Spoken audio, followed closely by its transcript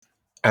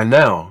And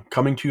now,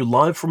 coming to you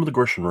live from the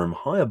Gresham Room,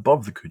 high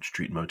above the Coode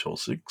Street Motel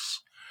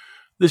 6,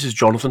 this is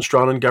Jonathan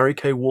Stroud and Gary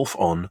K. Wolfe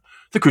on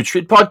the Coode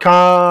Street And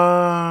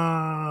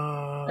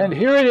Podcast.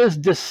 here it is,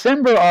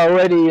 December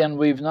already, and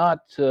we've not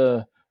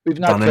Done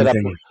caught up.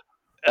 anything?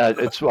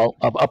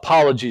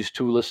 Apologies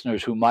to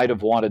listeners who might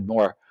have wanted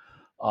more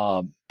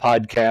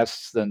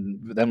podcasts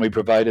than we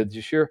provided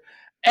this year,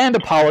 and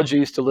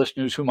apologies to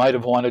listeners who might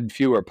have wanted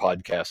fewer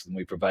podcasts than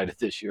we provided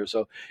this year.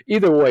 So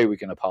either way, we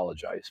can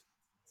apologize.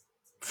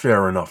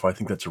 Fair enough. I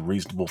think that's a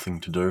reasonable thing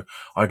to do.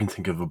 I can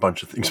think of a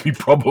bunch of things we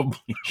probably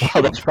should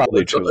Well, that's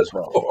probably true apologize as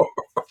well. for.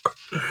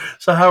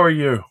 So how are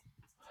you?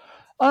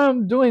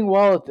 I'm doing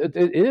well. It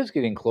is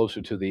getting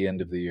closer to the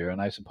end of the year,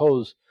 and I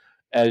suppose,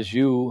 as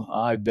you,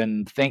 I've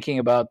been thinking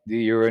about the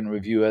year in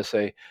review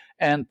essay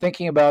and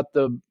thinking about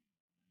the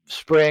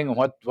spring,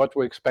 what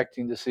we're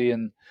expecting to see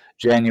in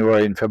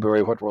January and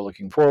February, what we're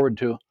looking forward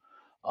to.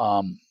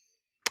 Um,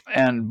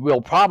 and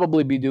we'll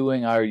probably be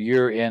doing our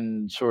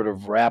year-end sort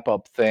of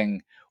wrap-up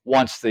thing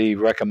once the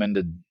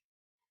recommended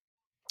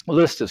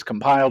list is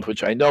compiled,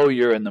 which I know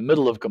you're in the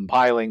middle of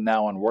compiling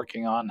now and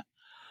working on.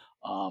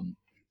 Um,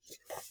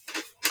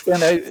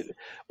 and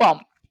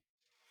well,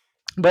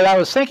 but I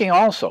was thinking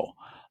also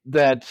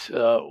that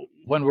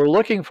when we're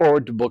looking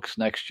forward to books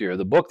next year,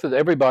 the book that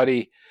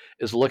everybody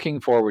is looking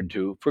forward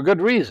to for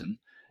good reason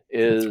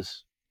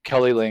is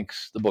Kelly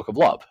Link's The Book of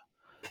Love.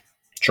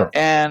 Sure.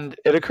 And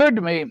it occurred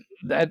to me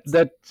that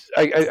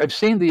I've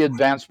seen the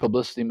advanced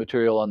publicity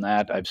material on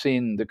that. I've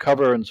seen the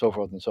cover and so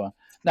forth and so on.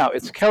 Now,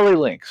 it's Kelly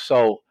Link,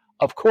 so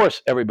of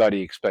course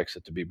everybody expects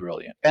it to be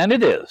brilliant. And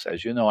it is.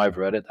 As you know, I've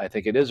read it. I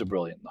think it is a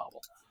brilliant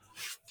novel.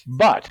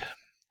 But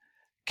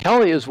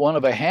Kelly is one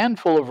of a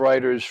handful of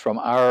writers from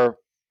our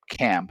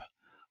camp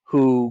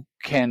who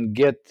can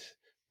get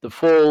the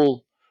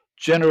full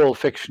general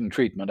fiction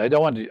treatment. I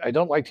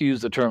don't like to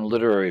use the term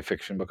literary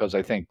fiction because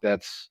I think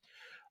that's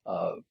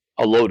a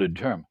loaded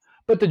term.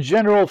 But the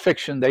general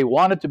fiction, they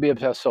want it to be a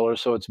bestseller,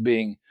 so it's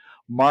being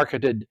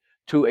marketed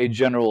to a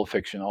general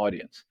fiction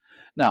audience.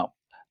 Now,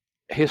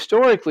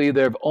 historically,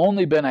 there have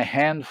only been a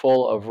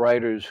handful of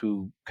writers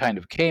who kind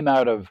of came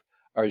out of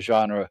our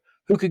genre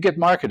who could get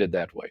marketed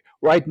that way.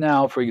 Right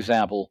now, for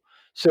example,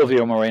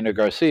 Silvio Moreno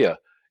Garcia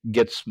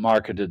gets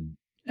marketed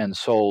and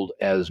sold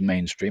as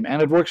mainstream,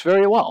 and it works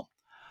very well.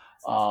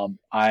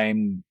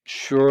 I'm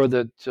sure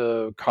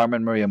that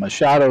Carmen Maria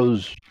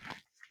Machado's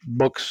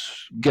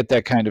books get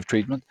that kind of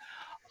treatment.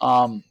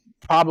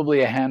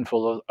 Probably a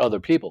handful of other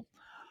people.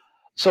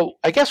 So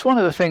I guess one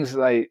of the things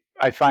that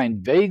I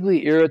find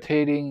vaguely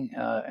irritating,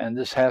 and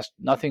this has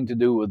nothing to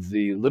do with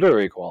the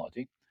literary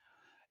quality,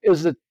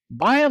 is that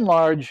by and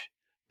large,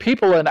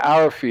 people in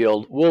our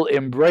field will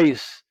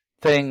embrace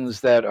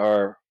things that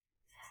are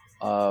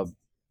uh,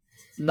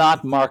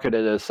 not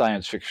marketed as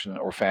science fiction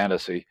or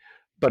fantasy,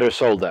 but are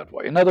sold that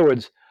way. In other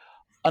words,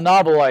 a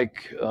novel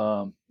like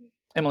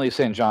Emily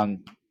St.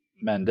 John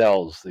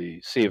Mandel's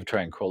The Sea of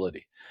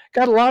Tranquility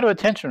got a lot of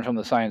attention from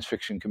the science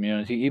fiction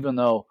community, even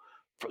though,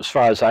 as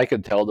far as I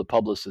could tell, the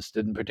publicists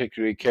didn't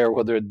particularly care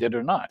whether it did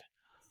or not.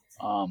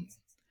 Um,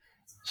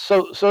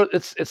 so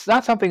it's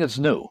not something that's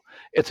new.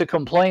 It's a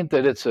complaint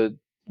that it's a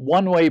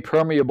one-way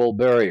permeable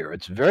barrier.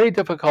 It's very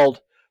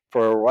difficult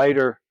for a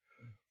writer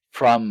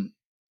from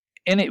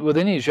with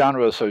any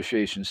genre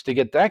associations to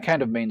get that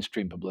kind of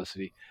mainstream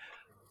publicity.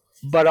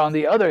 But on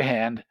the other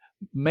hand,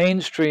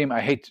 mainstream,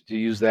 I hate to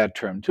use that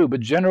term too, but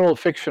general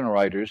fiction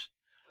writers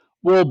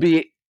will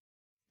be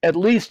at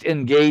least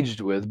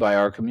engaged with by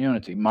our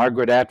community.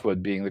 Margaret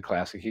Atwood being the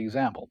classic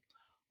example.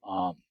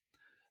 Um,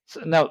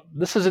 now,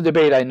 this is a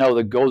debate I know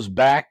that goes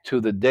back to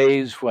the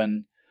days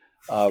when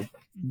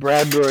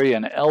Bradbury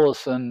and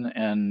Ellison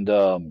and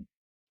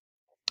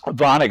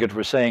Vonnegut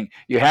were saying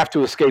you have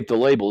to escape the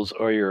labels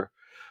or you're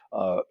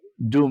uh,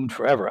 doomed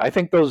forever. I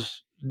think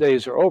those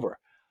days are over.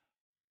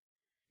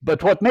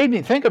 But what made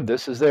me think of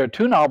this is there are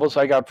two novels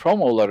I got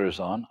promo letters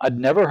on. I'd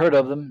never heard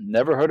of them,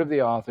 never heard of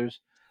the authors.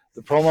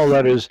 The promo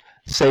letters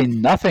say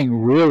nothing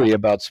really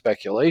about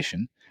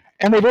speculation,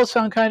 and they both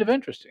sound kind of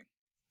interesting.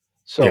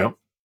 So Yeah.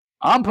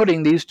 I'm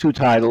putting these two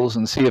titles,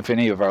 and see if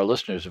any of our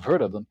listeners have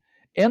heard of them,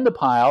 in the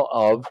pile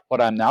of what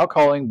I'm now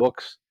calling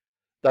books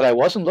that I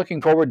wasn't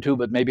looking forward to,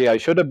 but maybe I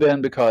should have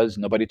been because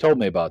nobody told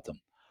me about them.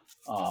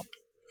 Uh,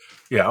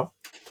 Yeah.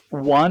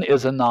 One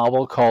is a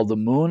novel called The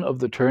Moon of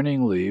the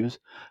Turning Leaves,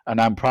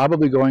 and I'm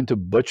probably going to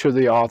butcher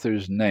the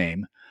author's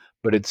name,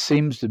 but it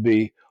seems to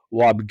be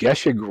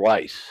Waubgeshig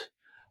Rice.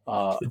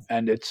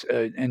 And it's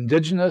an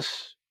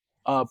indigenous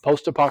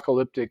post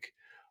apocalyptic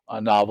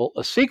novel,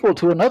 a sequel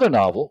to another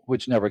novel,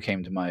 which never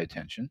came to my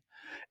attention.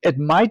 It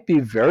might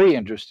be very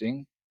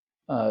interesting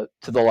to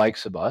the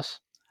likes of us,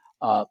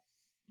 uh,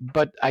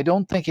 but I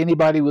don't think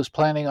anybody was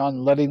planning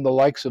on letting the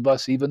likes of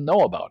us even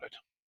know about it.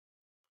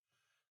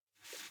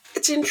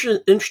 It's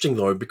interesting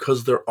though,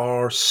 because there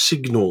are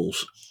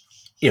signals,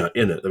 in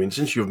it. I mean,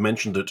 since you've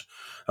mentioned it,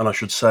 and I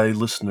should say,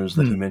 listeners,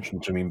 that he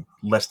mentioned to me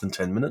less than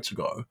 10 minutes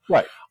ago,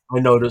 Right. I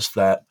noticed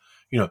that,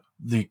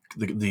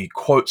 the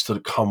quotes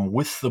that come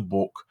with the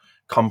book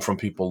come from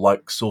people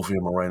like Silvia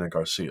Moreno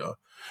Garcia.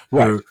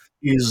 Right. who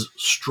is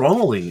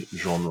strongly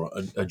genre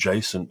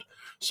adjacent.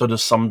 So to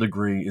some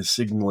degree is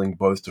signaling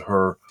both to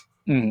her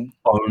Mhm.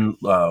 own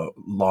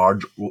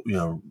large,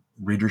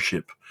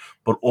 readership,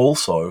 but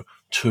also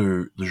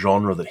to the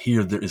genre that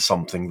here there is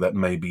something that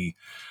maybe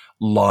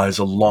lies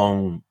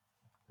along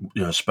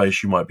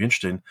space you might be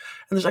interested in. And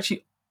there's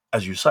actually,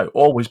 as you say,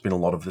 always been a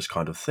lot of this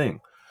kind of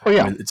thing. Oh I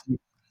yeah. mean, it's.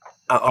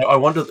 I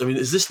wonder. I mean,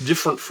 is this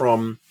different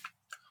from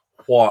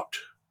what,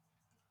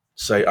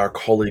 say, our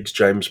colleagues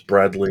James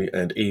Bradley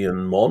and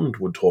Ian Mond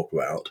would talk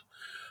about,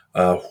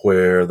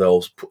 where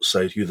they'll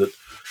say to you that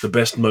the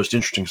best, most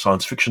interesting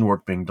science fiction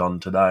work being done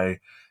today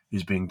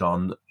is being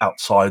done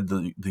outside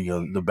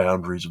the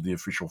boundaries of the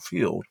official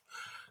field.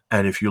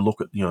 And if you look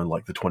at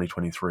like the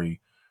 2023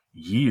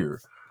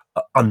 year,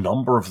 a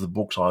number of the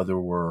books either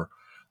were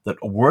that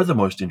were the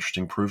most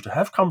interesting proved to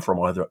have come from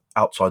either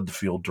outside the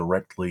field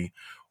directly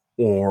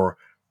or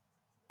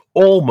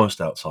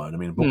almost outside. I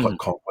mean, a book Mhm. like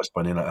Conquest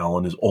by Nina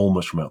Allen is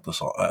almost from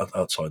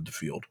outside the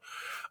field.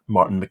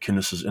 Martin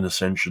McInnes's In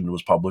Ascension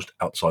was published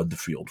outside the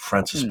field.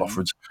 Francis Mhm.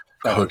 Bufford's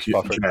Francis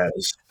Coherent Bufford.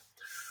 Jazz,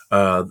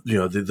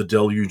 the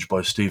Deluge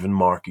by Stephen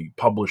Markey,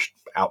 published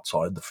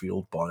outside the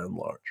field by and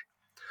large.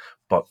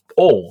 But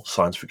all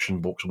science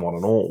fiction books, one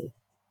and all,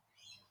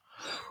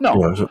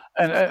 No, so,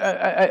 and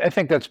I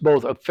think that's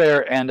both a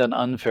fair and an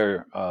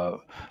unfair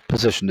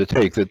position to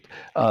take. That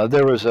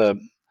there was a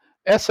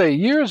essay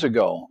years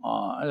ago.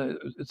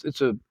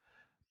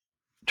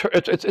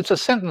 It's a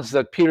sentence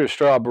that Peter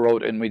Straub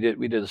wrote, and we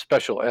did a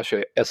special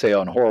essay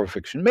on horror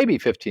fiction maybe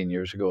 15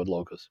 years ago at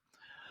Locus.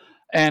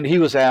 And he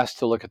was asked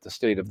to look at the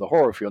state of the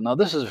horror field. Now,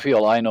 this is a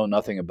field I know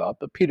nothing about,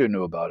 but Peter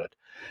knew about it.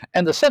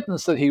 And the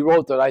sentence that he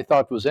wrote that I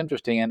thought was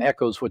interesting and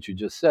echoes what you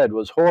just said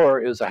was horror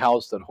is a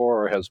house that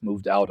horror has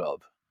moved out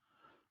of.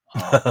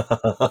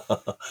 Uh,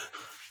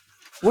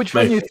 which,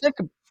 when maybe. you think,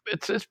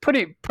 it's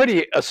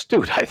pretty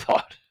astute, I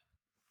thought.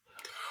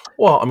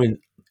 Well, I mean,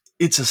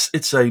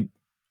 it's a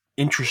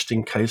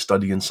interesting case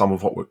study in some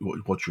of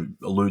what you're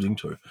alluding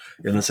to,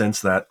 in the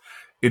sense that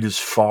it is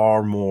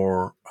far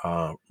more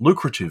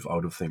lucrative, I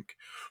would think,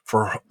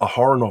 for a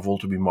horror novel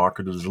to be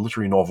marketed as a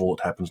literary novel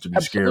that happens to be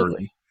Absolutely.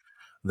 scary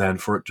than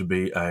for it to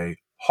be a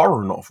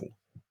horror novel.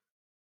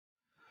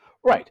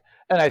 Right.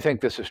 And I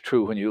think this is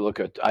true when you look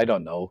at, I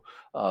don't know,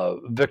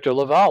 Victor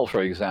Laval,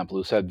 for example,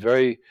 who's had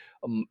very,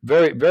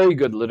 very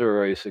good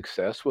literary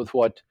success with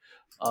what,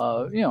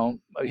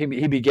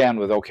 he began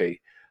with, okay,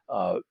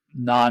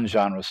 non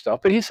genre stuff,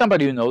 but he's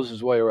somebody who knows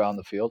his way around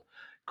the field.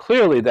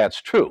 Clearly,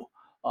 that's true.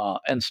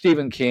 And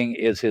Stephen King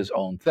is his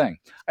own thing.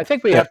 I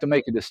think we Yeah, have to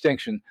make a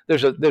distinction.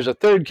 There's a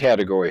third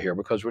category here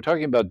because we're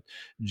talking about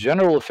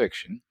general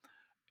fiction,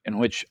 in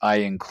which I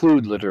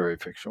include literary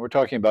fiction. We're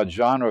talking about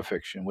genre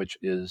fiction, which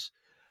is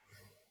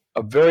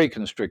a very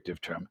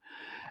constrictive term.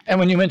 And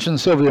when you mention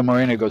Sylvia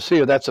Moreno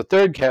Garcia, that's a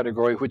third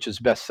category, which is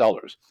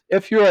bestsellers.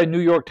 If you're a New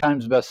York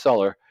Times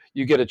bestseller,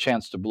 you get a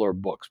chance to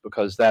blurb books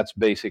because that's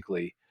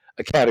basically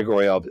a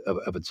category of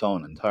its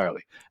own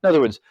entirely. In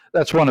other words,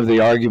 that's one of the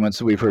arguments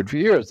that we've heard for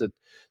years that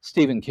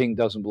Stephen King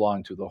doesn't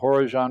belong to the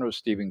horror genre.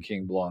 Stephen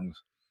King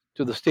belongs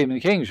to the Stephen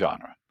King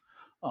genre.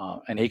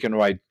 And he can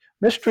write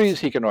mysteries,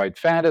 he can write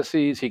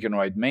fantasies, he can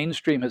write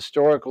mainstream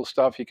historical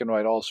stuff, he can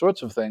write all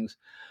sorts of things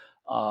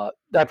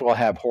that will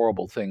have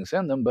horrible things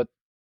in them, but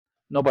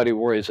nobody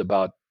worries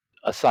about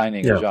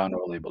assigning a yeah,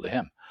 genre label to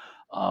him.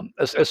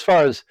 As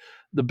far as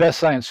the best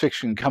science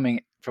fiction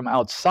coming from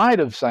outside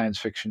of science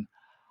fiction,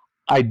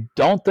 I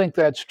don't think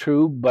that's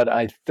true, but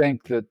I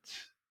think that,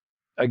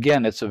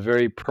 again, it's a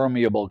very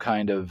permeable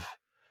kind of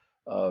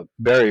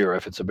barrier,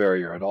 if it's a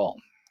barrier at all.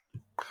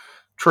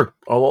 true.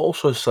 I'll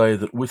also say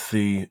that with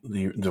the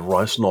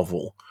Rice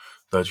novel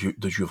that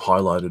you've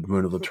highlighted,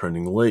 Moon of the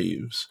Turning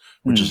Leaves,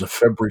 which is Hmm. a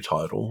February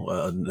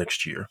title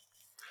next year,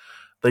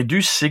 they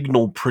do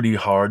signal pretty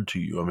hard to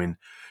you. I mean,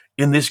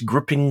 in this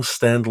gripping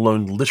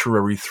standalone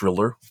literary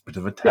thriller, bit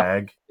of a Yeah,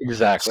 tag,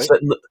 exactly.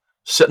 set in the,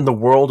 set in the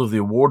world of the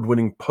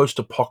award-winning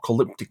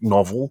post-apocalyptic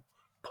novel,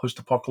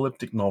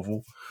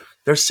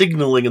 they're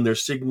signaling, and they're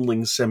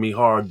signaling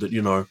semi-hard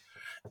that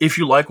if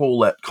you like all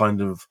that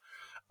kind of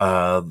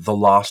The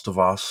Last of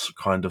Us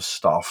kind of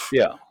stuff,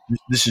 Yeah.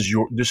 this is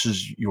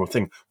your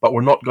thing. But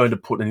we're not going to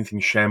put anything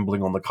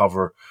shambling on the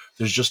cover.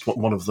 There's just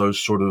one of those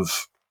sort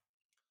of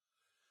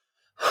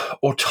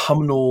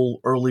autumnal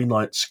early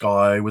night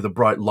sky with a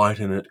bright light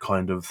in it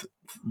kind of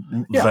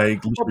Yeah.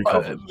 vague Well,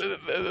 mystery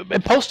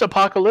covers.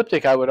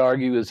 post-apocalyptic, I would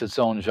argue, is its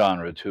own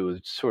genre too.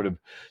 It sort of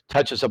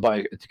touches upon.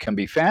 It can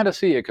be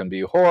fantasy, it can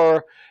be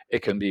horror,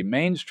 it can be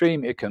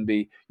mainstream, it can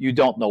be you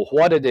don't know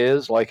what it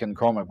is, like in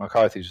Cormac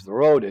McCarthy's The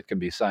Road. It can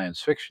be science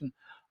fiction,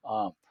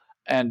 um,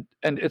 and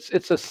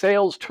it's a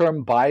sales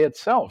term by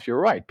itself. You're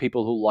right.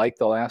 People who like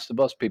The Last of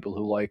Us, people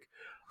who like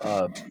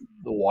uh,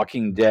 The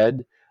Walking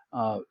Dead.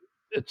 Uh,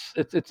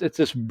 it's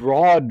this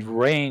broad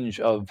range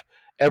of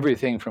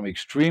everything from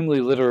extremely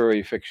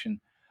literary fiction,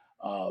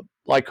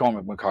 like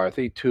Cormac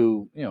McCarthy,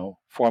 to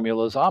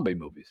formula zombie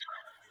movies.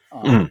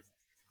 Um, Mm.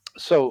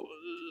 so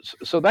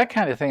so that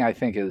kind of thing, I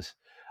think, is.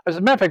 As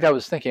a matter of fact, I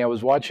was thinking I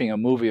was watching a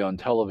movie on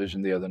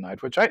television the other night,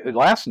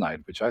 last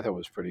night, which I thought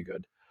was pretty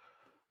good,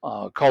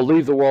 called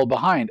 "Leave the World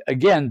Behind."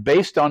 Again,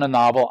 based on a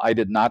novel I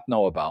did not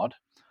know about.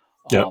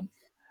 Yeah. Um,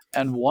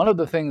 and one of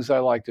the things I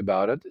liked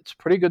about it, it's a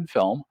pretty good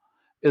film,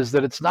 is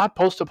that it's not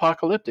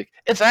post-apocalyptic.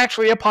 It's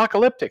actually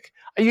apocalyptic.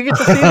 You get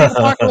to see the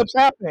apocalypse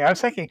happening. I was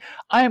thinking,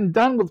 I am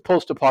done with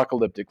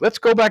post-apocalyptic. Let's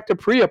go back to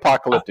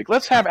pre-apocalyptic.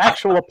 Let's have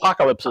actual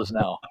apocalypses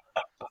now.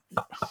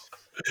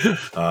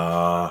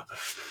 uh,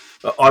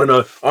 I don't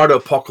know. Are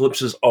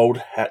apocalypses old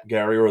hat,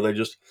 Gary, or are they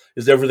just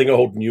is everything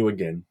old new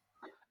again?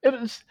 It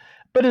is,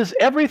 but is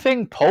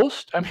everything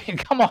post? I mean,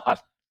 come on.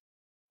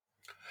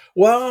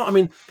 Well, I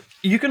mean,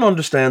 you can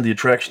understand the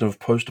attraction of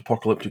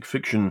post-apocalyptic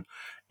fiction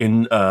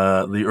in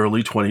the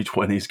early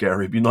 2020s,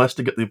 Gary. It'd be nice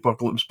to get the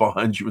apocalypse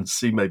behind you and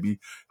see maybe,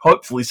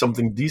 hopefully,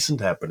 something decent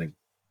happening.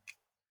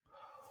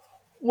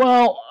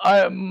 Well,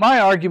 my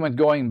argument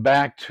going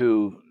back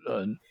to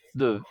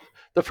the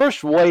the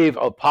first wave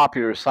of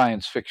popular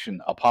science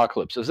fiction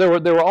apocalypses, there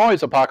were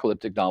always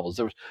apocalyptic novels.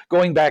 There was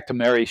going back to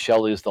Mary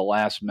Shelley's The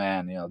Last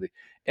Man, the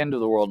end of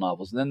the world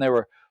novels. And then there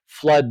were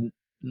flood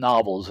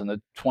novels in the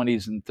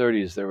 20s and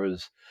 30s. There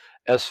was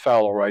S.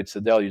 Fowler Wright's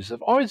The Deluge. There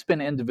have always been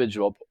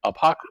individual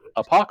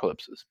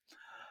apocalypses.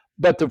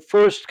 But the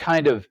first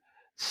kind of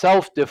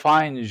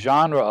self-defined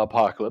genre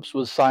apocalypse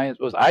was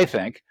I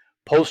think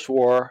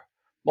post-war,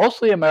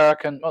 mostly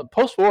American,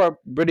 post-war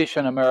British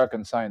and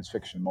American science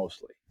fiction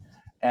mostly,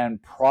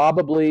 and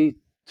probably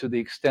to the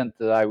extent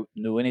that I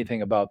knew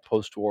anything about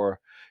post-war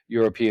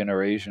European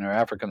or Asian or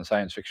African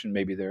science fiction,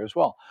 maybe there as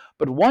well.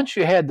 But once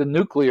you had the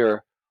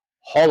nuclear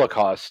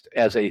holocaust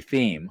as a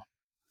theme,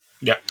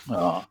 Yeah.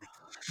 uh,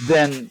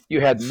 then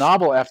you had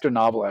novel after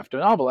novel after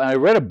novel, and I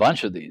read a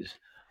bunch of these.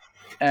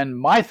 And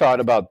my thought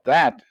about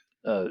that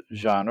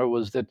genre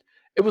was that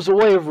it was a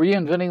way of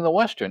reinventing the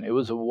Western. It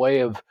was a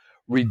way of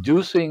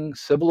reducing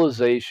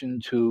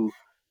civilization to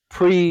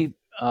pre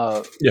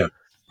uh, Yeah.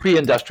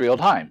 pre-industrial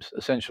times.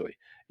 Essentially,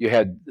 you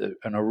had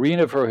an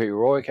arena for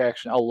heroic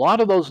action. A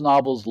lot of those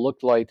novels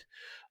looked like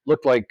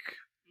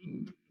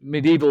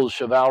medieval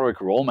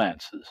chivalric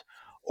romances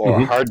or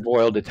Hmm.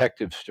 hard-boiled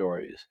detective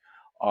stories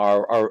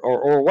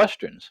or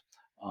westerns.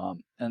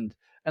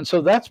 And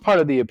so that's part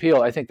of the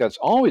appeal. I think that's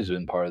always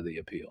been part of the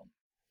appeal.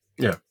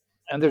 Yeah.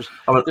 And there's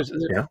I mean, there's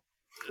yeah.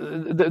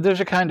 there's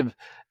a kind of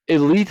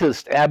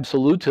elitist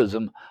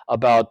absolutism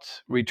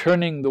about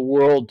returning the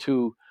world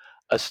to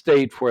a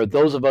state where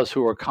those of us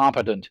who are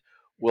competent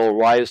will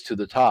rise to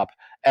the top,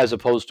 as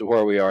opposed to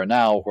where we are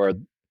now, where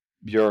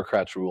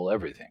bureaucrats rule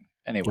everything.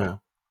 Anyway, Yeah.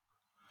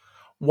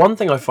 One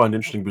thing I find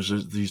interesting was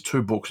these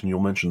two books, and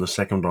you'll mention the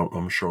second,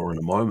 I'm sure, in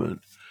a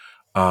moment,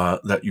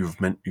 that you've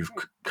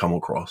come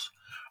across.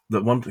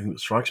 That one thing that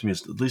strikes me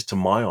is, at least to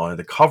my eye,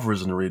 the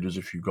covers and readers,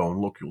 if you go and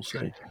look, you'll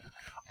see,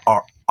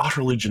 are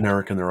utterly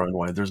generic in their own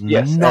way. There's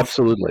yes, nothing.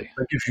 absolutely.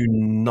 They give you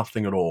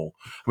nothing at all.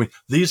 I mean,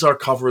 these are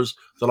covers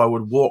that I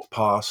would walk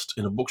past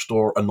in a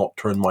bookstore and not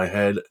turn my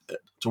head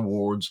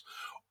towards.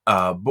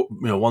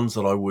 Ones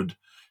that I would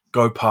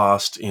go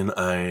past in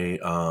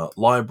a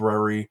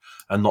library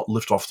and not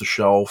lift off the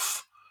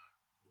shelf.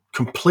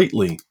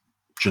 Completely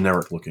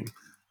generic looking.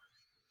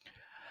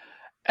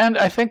 And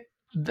I think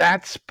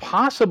that's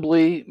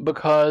possibly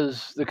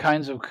because the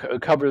kinds of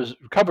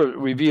cover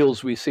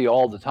reveals we see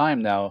all the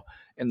time now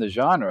in the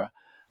genre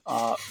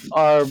uh,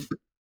 are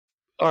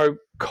are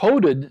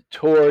coded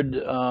toward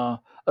a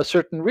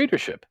certain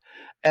readership,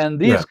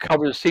 and Yeah. these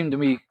covers seem to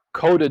me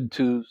coded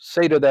to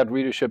say to that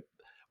readership.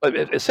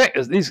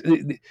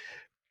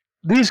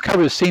 These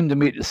covers seem to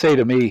me to say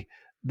to me,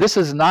 this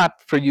is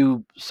not for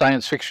you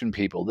science fiction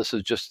people. This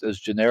is just as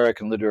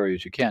generic and literary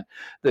as you can.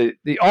 They're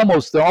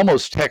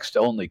almost text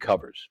only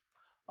covers.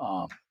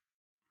 Um,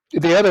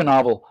 the other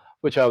novel,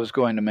 which I was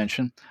going to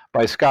mention,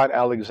 by Scott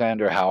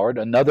Alexander Howard,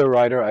 another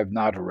writer I've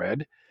not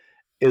read,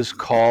 is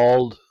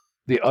called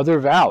The Other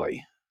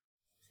Valley,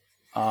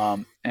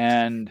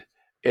 and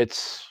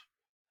it's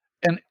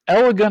an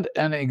elegant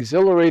and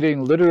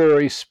exhilarating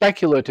literary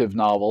speculative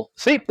novel.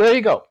 See, there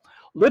you go.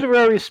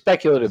 Literary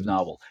speculative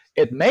novel.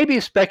 It may be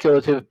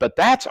speculative, but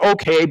that's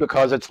okay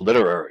because it's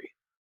literary.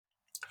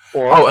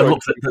 Oh, and Or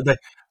look,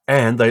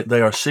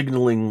 they are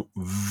signaling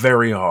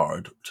very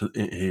hard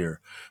here,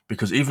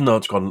 because even though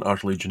it's got an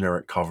utterly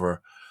generic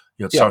cover,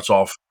 it yeah, starts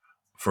off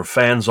for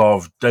fans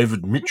of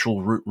David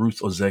Mitchell, Ruth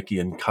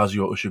Ozeki, and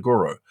Kazuo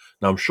Ishiguro.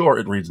 Now, I'm sure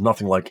it reads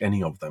nothing like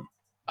any of them.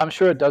 I'm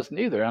sure it doesn't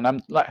either. And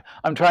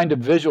I'm trying to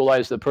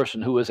visualize the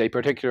person who is a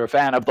particular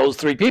fan of those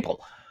three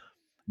people.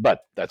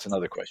 But that's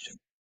another question.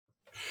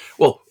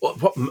 Well,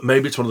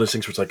 maybe it's one of those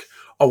things where it's like,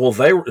 oh well,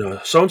 they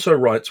so and so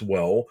writes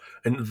well,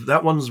 and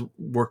that one's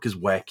work is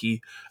wacky,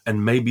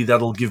 and maybe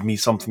that'll give me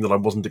something that I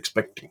wasn't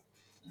expecting.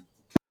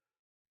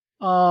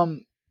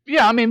 Um,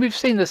 yeah, I mean, we've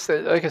seen this.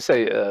 Like I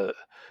say,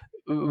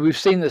 we've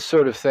seen this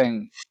sort of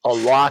thing a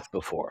lot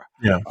before.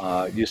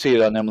 Yeah. You see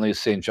it on Emily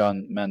St.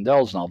 John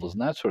Mandel's novels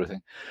and that sort of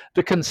thing.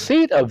 The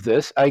conceit of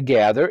this, I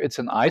gather, it's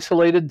an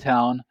isolated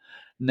town,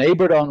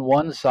 neighbored on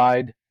one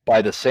side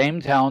by the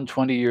same town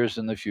 20 years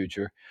in the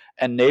future,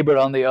 and neighbored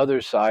on the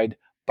other side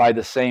by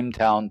the same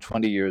town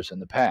 20 years in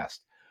the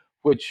past,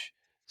 which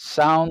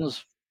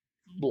sounds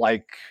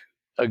like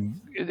a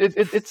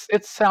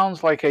it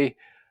sounds like a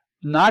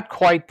not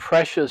quite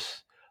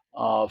precious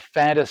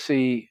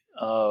fantasy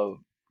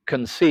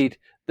conceit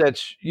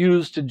that's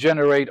used to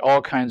generate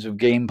all kinds of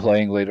game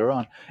playing later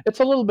on. It's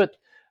a little bit.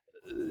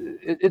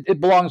 It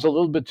belongs a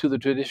little bit to the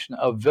tradition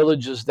of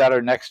villages that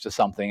are next to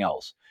something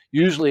else.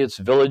 Usually, it's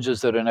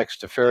villages that are next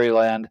to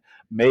fairyland.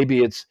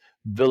 Maybe it's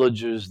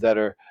villages that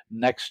are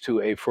next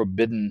to a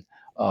forbidden,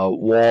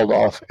 walled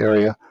off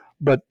area.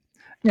 But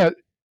you know,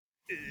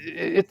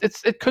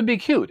 it could be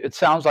cute. It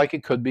sounds like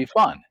it could be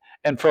fun.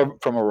 And from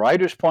a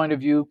writer's point of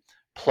view,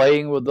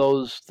 playing with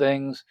those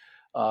things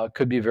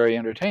could be very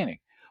entertaining.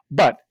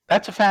 But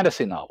that's a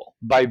fantasy novel.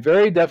 By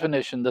very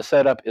definition, the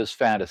setup is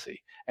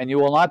fantasy, and you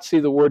will not see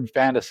the word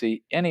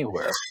fantasy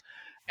anywhere.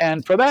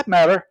 And for that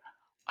matter,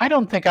 I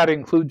don't think I'd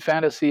include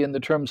fantasy in the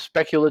term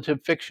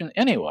speculative fiction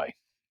anyway,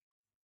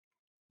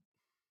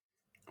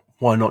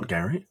 Why not,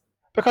 Gary?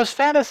 because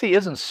fantasy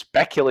isn't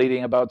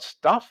speculating about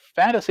stuff.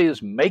 Fantasy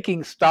is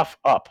making stuff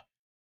up.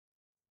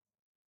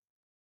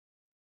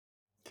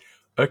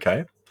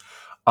 Okay.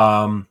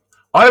 Um,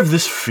 I have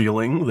this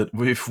feeling that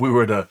if we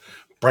were to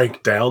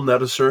break down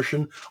that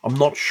assertion, I'm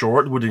not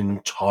sure it would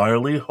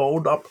entirely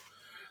hold up.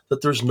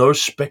 That there's no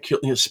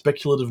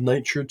speculative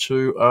nature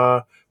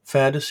to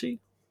fantasy.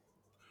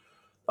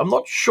 I'm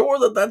not sure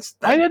that that's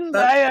I that didn't.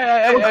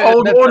 that have a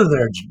cold That water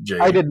there, I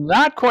Jamie. did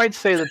not quite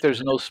say that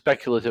there's no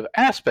speculative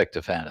aspect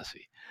to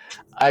fantasy.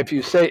 If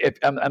you say, if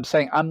I'm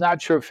saying I'm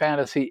not sure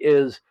fantasy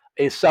is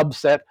a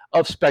subset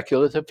of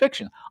speculative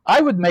fiction. I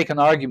would make an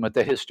argument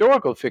that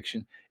historical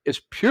fiction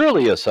is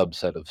purely a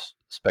subset of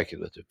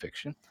speculative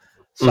fiction.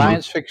 Hmm.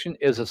 Science fiction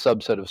is a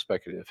subset of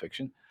speculative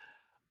fiction.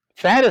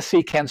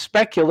 Fantasy can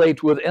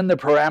speculate within the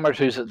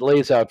parameters it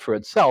lays out for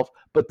itself,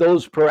 but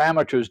those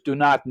parameters do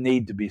not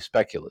need to be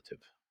speculative.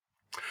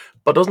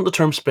 But doesn't the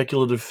term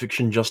speculative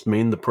fiction just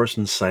mean the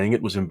person saying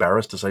it was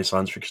embarrassed to say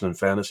science fiction and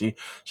fantasy,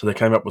 so they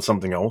came up with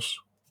something else?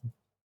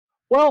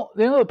 Well,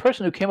 the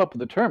person who came up with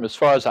the term, as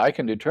far as I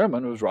can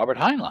determine, was Robert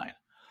Heinlein,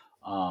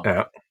 um,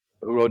 Yeah,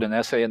 who wrote an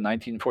essay in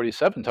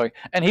 1947 talking,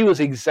 and he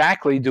was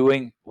exactly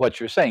doing what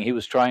you're saying. He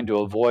was trying to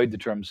avoid the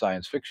term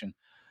science fiction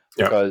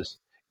yeah, because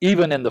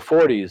even in the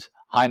 40s,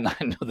 Heinlein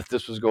knew that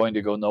this was going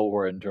to go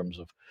nowhere in terms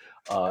of,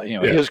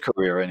 yeah. his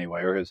career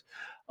anyway, or his.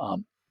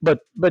 But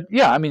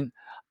yeah, I mean,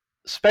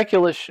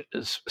 speculation.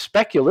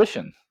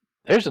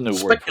 There's a new word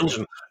for it.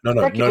 Speculation. No,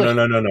 no, no, no, Speculation.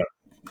 no, no, no.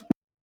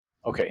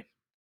 Okay,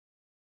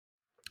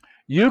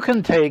 you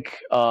can take,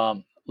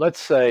 let's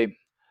say,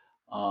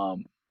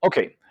 Um,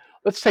 okay,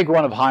 let's take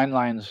one of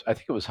Heinlein's. I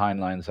think it was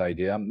Heinlein's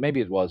idea.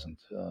 Maybe it wasn't.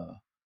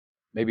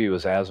 Maybe it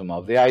was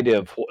Asimov. The idea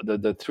of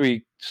the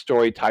three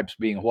story types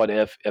being what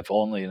if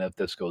only, and if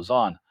this goes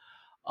on.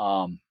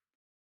 Um,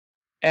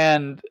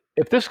 and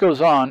if this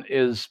goes on,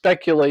 is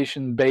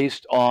speculation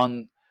based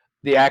on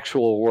the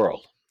actual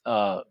world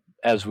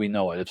as we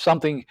know it. If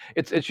something,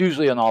 it's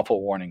usually an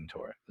awful warning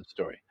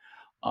story.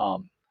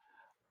 Um,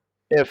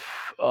 if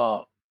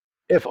uh,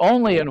 if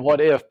only and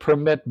what if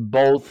permit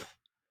both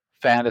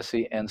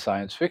fantasy and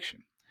science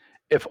fiction.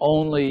 If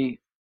only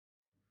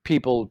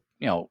people,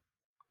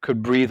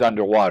 could breathe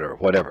underwater,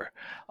 whatever.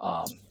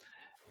 Um,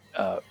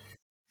 uh,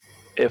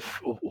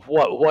 if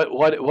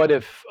what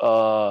if?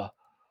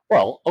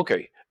 Well,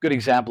 okay, good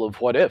example of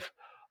what if.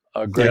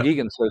 Greg Yeah,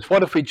 Egan says,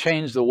 "What if we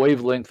change the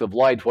wavelength of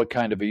light? What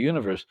kind of a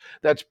universe?"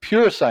 That's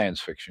pure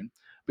science fiction.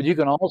 But you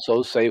can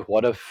also say,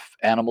 "What if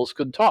animals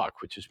could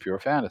talk?" Which is pure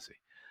fantasy.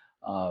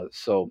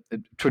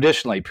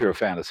 Traditionally, pure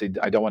fantasy.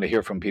 I don't want to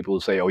hear from people who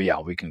say, "Oh yeah,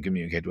 we can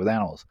communicate with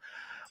animals."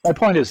 My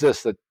point is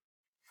this: that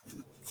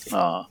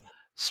uh,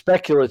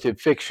 speculative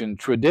fiction,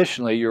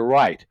 traditionally, you're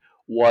right,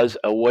 was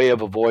a way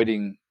of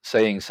avoiding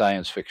saying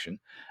science fiction.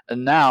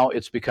 And now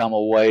it's become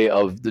a way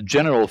of the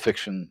general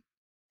fiction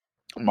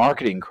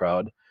marketing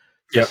crowd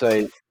to yeah.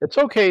 say, it's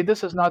okay,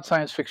 this is not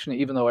science fiction,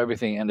 even though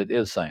everything in it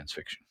is science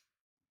fiction.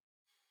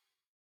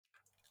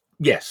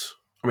 Yes.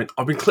 I mean,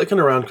 I've been clicking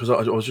around because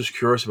I was just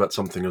curious about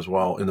something as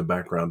well in the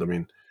background. I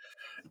mean,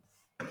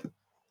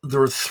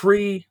 there are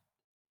three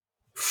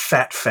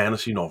fat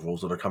fantasy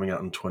novels that are coming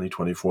out in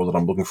 2024 that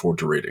I'm looking forward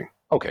to reading.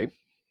 Okay.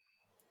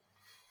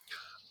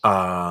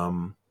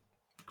 Um,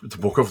 The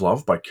Book of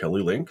Love by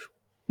Kelly Link,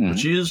 Hmm.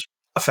 which is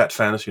a fat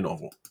fantasy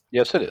novel.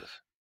 Yes, it is.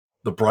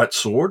 The Bright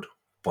Sword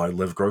by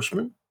Lev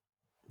Grossman,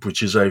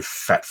 which is a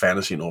fat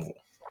fantasy novel.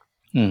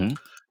 Hmm.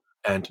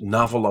 And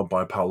Navala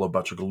by Paolo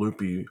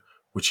Bacigalupi,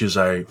 which is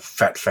a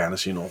fat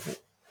fantasy novel.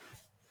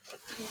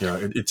 You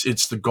know,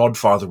 it's the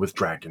Godfather with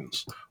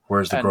dragons,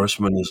 whereas the And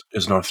Grossman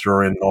is an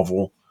Arthurian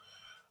novel,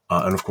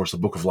 and of course, the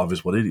Book of Love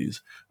is what it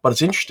is. But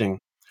it's interesting.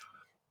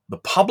 The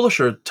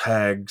publisher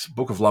tags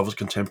Book of Love as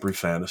contemporary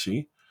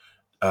fantasy.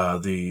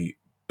 The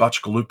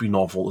Bacigalupi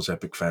novel is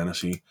epic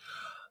fantasy.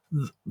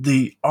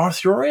 The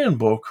Arthurian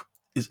book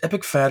is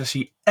epic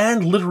fantasy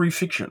and literary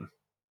fiction.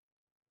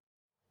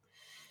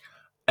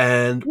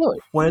 And really,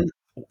 when,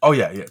 oh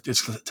yeah, yeah,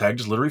 it's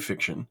tagged as literary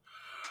fiction.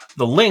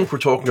 The Link we're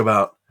talking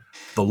about,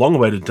 the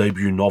long-awaited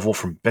debut novel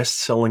from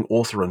best-selling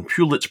author and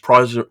Pulitzer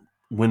Prize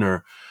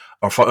winner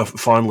or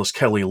finalist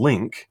Kelly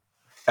Link.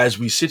 As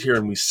we sit here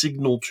and we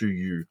signal to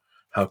you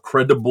how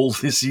credible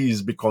this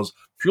is, because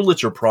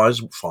Pulitzer Prize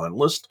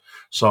finalist,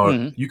 so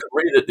Hmm. you can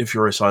read it if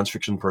you're a science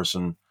fiction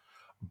person,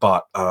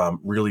 but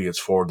really it's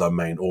for the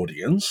main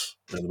audience,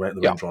 the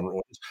Yeah. main genre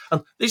audience.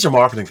 And these are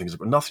marketing things,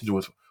 but nothing to do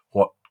with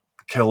what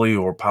Kelly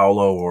or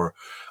Paolo or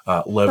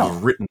Lev No.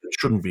 have written. It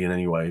shouldn't be in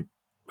any way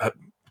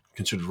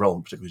considered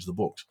relevant, particularly to the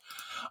books.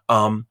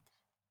 Um,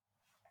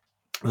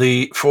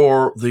 the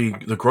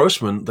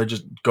Grossman, they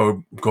just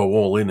go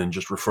all in and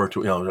just refer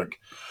to like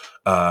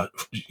uh,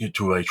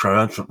 to a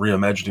triumphant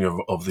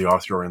reimagining of the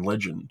Arthurian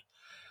legend.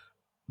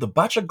 The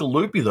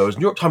Bacigalupi, though, is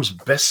New York Times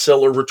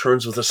bestseller,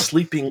 returns with a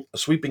sweeping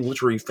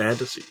literary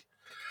fantasy.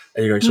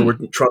 And you're going, so Hmm.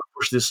 we're trying to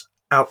push this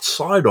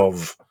outside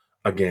of,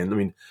 again. I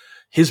mean,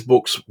 his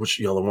books, which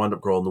the Wind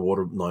Up Girl and the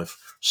Water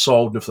Knife,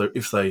 sold.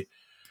 If they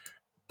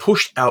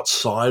pushed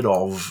outside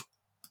of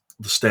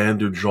the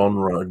standard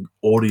genre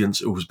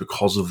audience, it was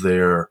because of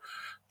their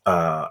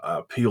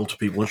appeal to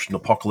people interested in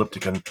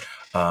apocalyptic and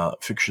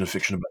fiction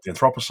about the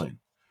Anthropocene.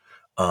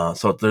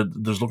 So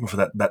there's looking for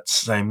that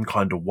same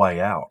kind of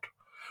way out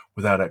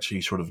without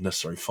actually sort of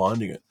necessarily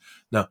finding it.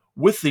 Now,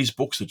 with these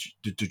books that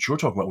you're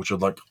talking about, which are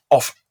like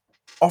off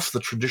the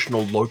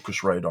traditional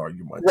locus radar,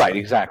 you might Right. say,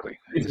 Exactly.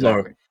 even though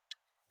Exactly.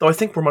 I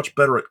think we're much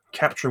better at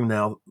capturing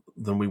now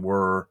than we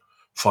were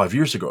 5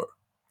 years ago.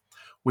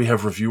 We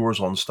have reviewers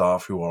on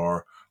staff who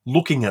are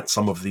looking at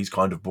some of these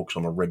kind of books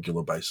on a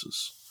regular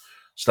basis.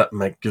 So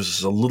that gives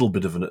us a little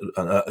bit of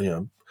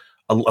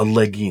a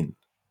leg in,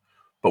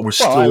 but we're Well,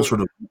 still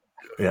sort of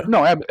yeah.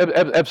 no,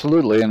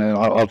 absolutely, and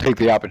I'll take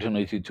the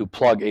opportunity to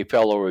plug a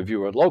fellow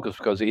reviewer at Locus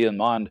because Ian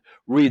Mond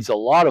reads a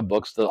lot of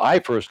books that I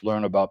first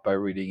learned about by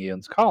reading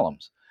Ian's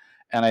columns,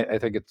 and I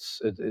think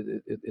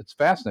it's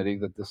fascinating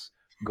that this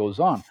goes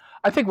on.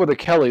 I think with the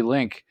Kelly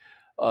Link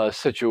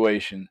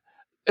situation,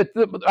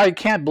 I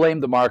can't blame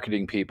the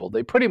marketing people.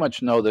 They pretty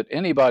much know that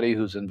anybody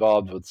who's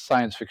involved with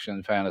science fiction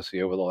and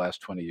fantasy over the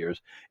last 20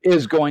 years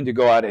is going to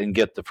go out and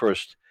get the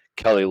first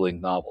Kelly Link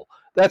novel.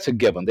 That's a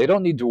given. They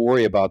don't need to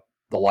worry about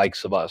the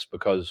likes of us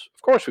because,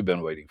 of course, we've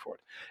been waiting for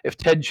it. If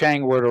Ted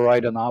Chiang were to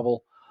write a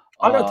novel,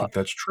 I don't uh, think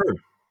that's true.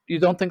 you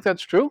don't think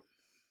that's true?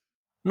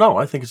 No,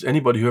 I think it's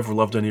anybody who ever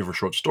loved any of her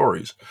short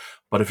stories.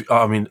 But if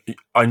I mean,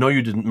 I know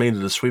you didn't mean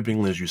it as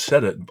sweepingly as you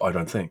said it. I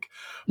don't think.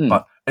 Hmm.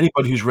 But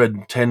anybody who's read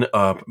 10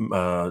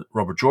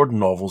 Robert Jordan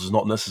novels is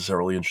not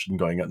necessarily interested in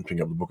going out and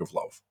picking up the Book of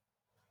Love.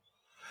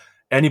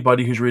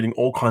 Anybody who's reading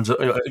all kinds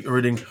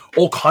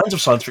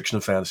of science fiction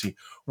and fantasy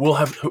will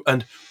have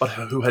but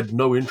who had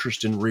no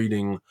interest in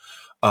reading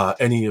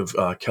any of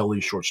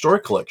Kelly's short story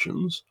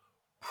collections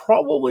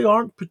probably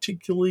aren't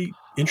particularly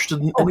interested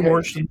in any more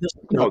Okay. interested in this.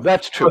 No,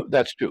 that's So true.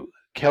 That's true.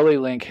 Kelly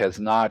Link has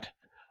not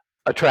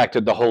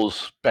attracted the whole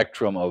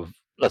spectrum of,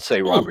 let's say,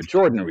 mm, Robert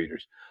Jordan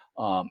readers.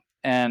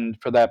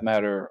 And for that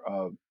matter,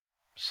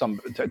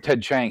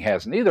 Ted Chiang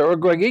hasn't either, or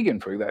Greg Egan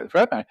for that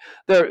matter.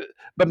 There,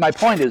 but my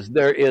point is,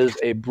 there is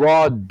a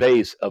broad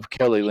base of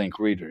Kelly Link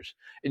readers,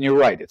 and you're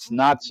right. It's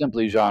not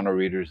simply genre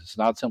readers. It's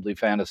not simply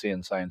fantasy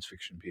and science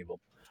fiction people.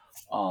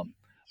 Um,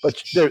 but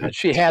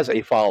she has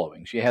a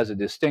following. She has a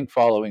distinct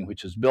following,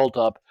 which is built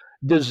up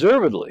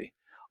deservedly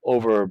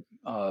over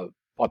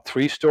what,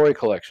 three story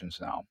collections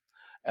now.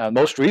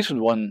 Most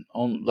recent one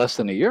less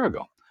than a year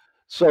ago.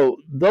 So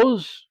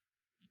those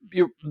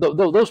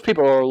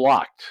people are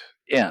locked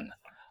in.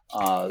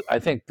 I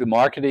think the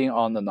marketing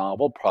on the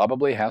novel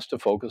probably has to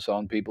focus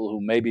on people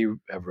who maybe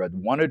have read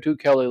one or two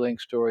Kelly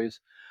Link stories.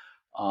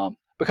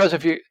 Because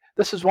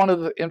this is one of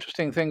the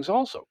interesting things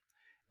also.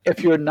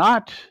 If you're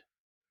not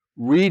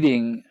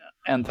reading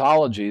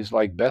anthologies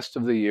like Best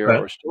of the Year right.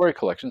 or story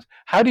collections,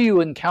 how do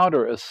you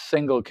encounter a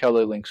single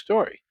Kelly Link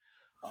story?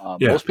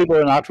 Yeah. Most people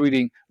are not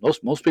reading.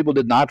 Most people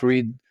did not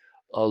read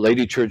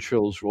Lady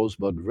Churchill's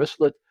Rosebud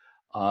Wristlet.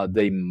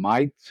 They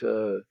might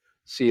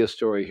see a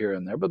story here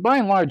and there, but by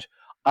and large,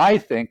 I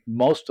think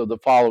most of the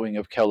following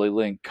of Kelly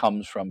Link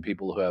comes from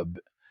people who have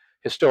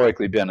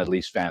historically been at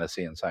least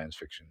fantasy and science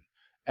fiction,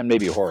 and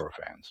maybe horror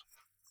fans.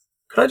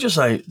 Could I just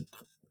say,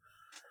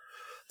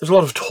 there's a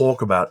lot of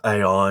talk about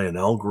AI and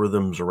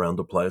algorithms around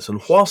the place,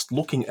 and whilst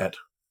looking at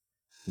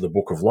the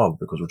Book of Love,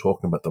 because we're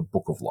talking about the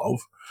Book of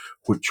Love,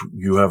 which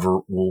you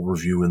ever will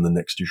review in the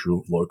next issue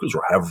of Locus,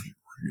 or have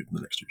reviewed in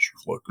the next issue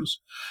of Locus,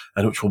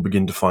 and which will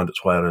begin to find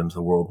its way out into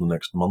the world in the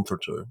next month or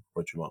two,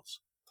 or 2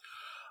 months.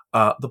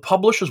 The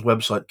publisher's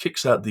website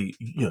kicks out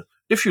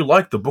if you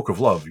like the Book of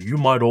Love, you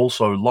might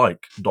also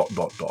like dot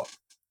dot dot.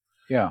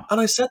 Yeah.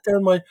 And I sat there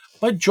and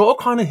my jaw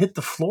kind of hit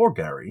the floor,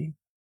 Gary,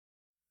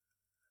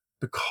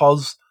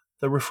 because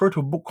they refer to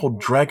a book called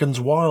Dragons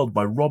Wild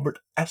by Robert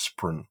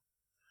Asprin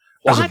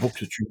as a What? book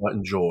that you might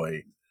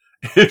enjoy.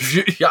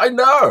 Yeah, I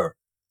know.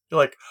 You're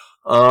like,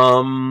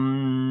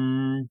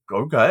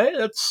 okay,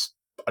 that's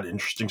an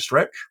interesting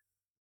stretch.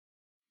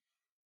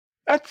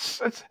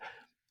 That's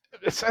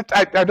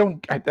I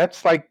don't.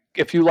 That's like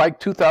if you like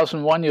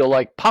 2001, you'll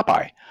like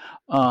Popeye.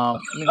 I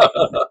mean,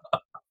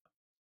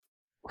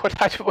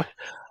 what?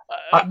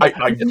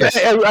 I guess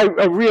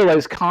I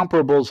realize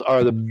comparables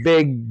are the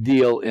big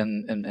deal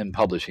in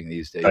publishing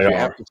these days. they You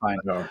have are. to find,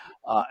 They are.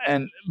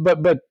 and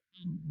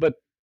but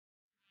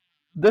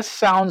this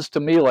sounds to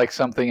me like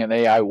something an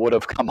AI would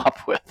have come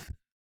up with.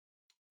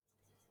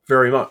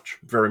 Very much,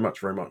 very much,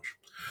 very much.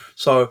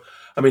 So,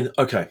 I mean,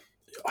 okay,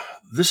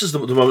 this is the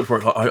moment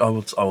where I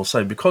will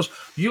say, because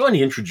you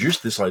only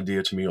introduced this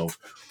idea to me of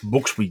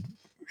books we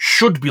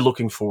should be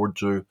looking forward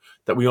to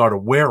that we aren't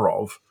aware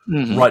of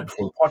Hmm. right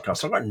before the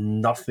podcast. I've got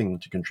nothing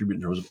to contribute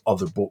in terms of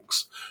other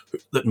books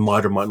that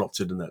might or might not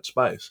sit in that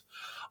space.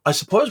 I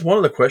suppose one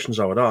of the questions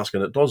I would ask,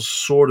 and it does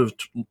sort of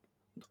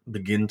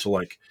begin to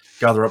like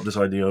gather up this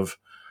idea of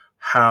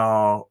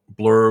how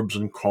blurbs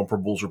and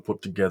comparables are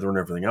put together and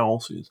everything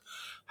else, is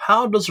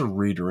how does a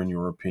reader, in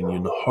your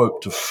opinion,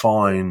 hope to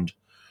find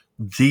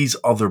these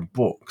other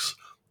books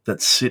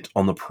that sit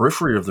on the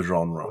periphery of the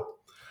genre,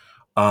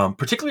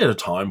 particularly at a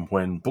time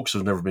when books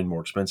have never been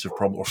more expensive,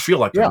 probably, or feel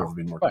like they've Yeah, never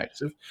been more right.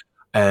 expensive,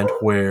 and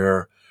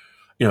where,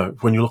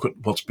 when you look at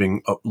what's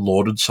being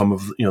lauded, some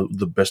of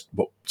the best,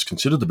 what's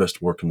considered the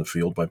best work in the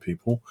field by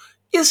people,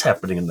 is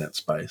happening in that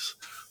space.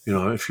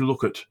 If you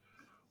look at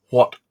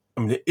what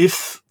I mean,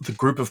 if the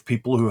group of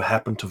people who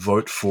happen to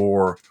vote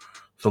for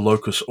the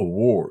Locus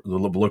Award, the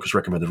Locus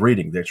recommended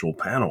reading, the actual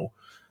panel,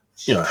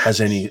 has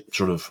any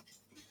sort of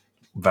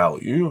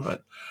value, right?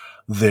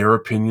 Their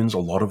opinions, a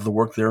lot of the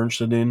work they're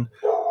interested in,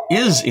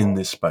 is in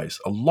this space.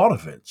 A lot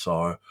of it.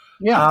 So,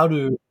 Yeah,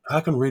 how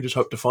can readers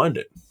hope to find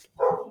it?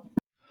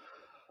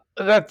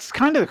 that's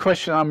kind of the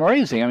question I'm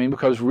raising. I mean,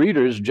 because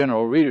readers,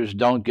 general readers,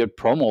 don't get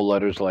promo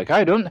letters like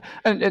I don't,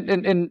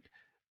 and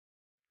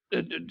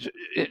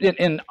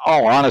in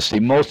all honesty,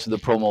 most of the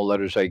promo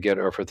letters I get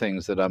are for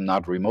things that I'm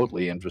not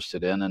remotely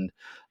interested in and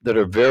that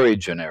are very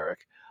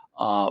generic.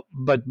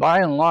 But by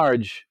and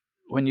large,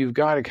 when you've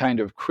got a kind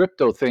of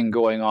crypto thing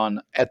going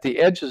on at the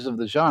edges of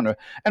the genre,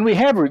 and we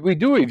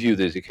do review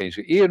these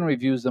occasionally. Ian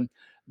reviews them.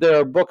 There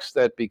are books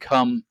that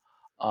become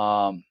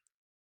um,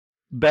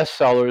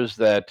 bestsellers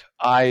that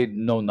I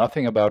know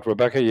nothing about.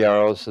 Rebecca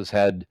Yarros has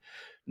had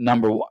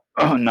number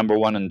one, number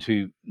one and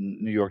two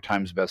New York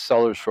Times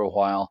bestsellers for a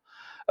while.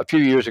 A few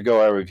years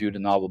ago, I reviewed a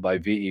novel by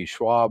V.E.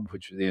 Schwab,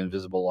 which is The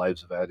Invisible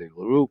Lives of Addie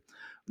LaRue,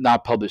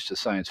 not published as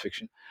science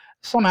fiction.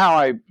 Somehow,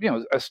 I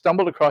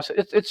stumbled across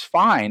it. It's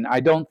fine. I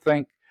don't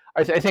think.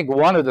 I think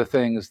one of the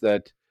things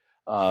that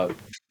uh,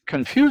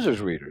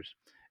 confuses readers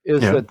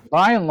is Yeah. that,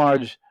 by and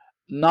large,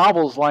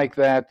 novels like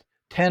that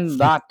tend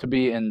not to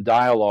be in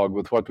dialogue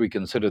with what we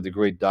consider the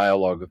great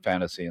dialogue of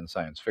fantasy and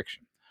science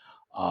fiction.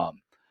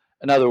 Um,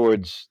 in other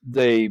words,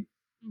 they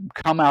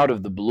come out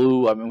of the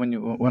blue. I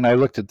mean, when I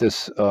looked at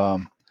this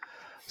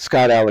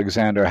Scott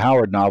Alexander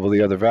Howard novel,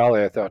 The Other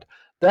Valley, I thought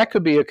that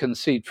could be a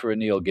conceit for a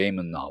Neil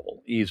Gaiman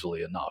novel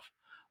easily enough.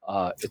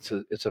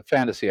 It's a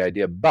fantasy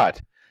idea,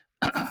 but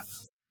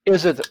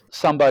is it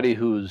somebody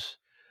who's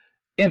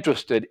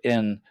interested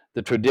in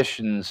the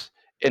traditions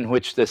in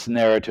which this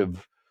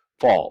narrative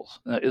falls?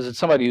 Is it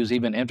somebody who's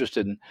even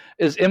interested in?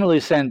 Is Emily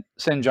St.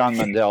 John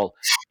Mandel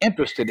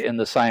interested in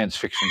the science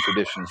fiction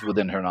traditions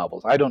within her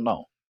novels? I don't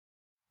know.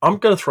 I'm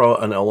going to throw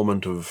an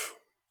element of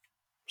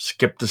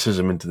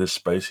skepticism into this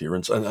space here,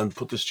 and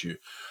put this to you.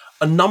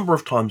 A number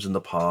of times in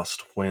the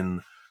past,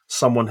 when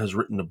someone has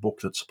written a book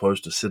that's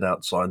supposed to sit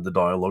outside the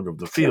dialogue of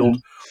the field,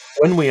 Mhm.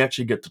 when we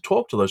actually get to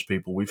talk to those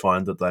people, we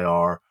find that they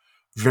are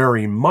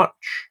very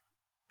much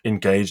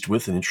engaged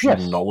with and interested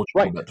and Yes, knowledgeable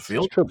right. about the It's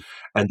field, true.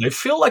 and they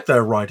feel like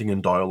they're writing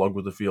in dialogue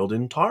with the field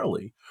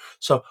entirely.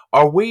 So,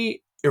 are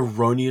we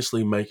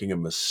erroneously making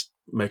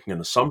an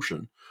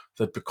assumption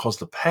that because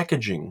the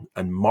packaging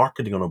and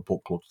marketing on a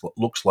book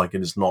looks like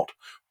it is not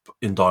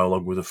in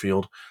dialogue with the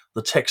field,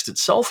 the text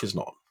itself is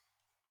not?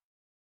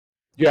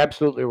 You're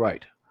absolutely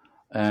right.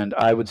 And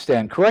I would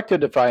stand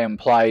corrected if I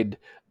implied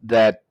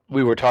that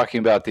we were talking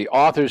about the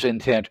author's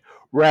intent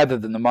rather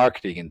than the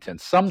marketing intent.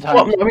 Well,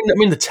 Sometimes, I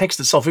mean, the text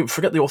itself.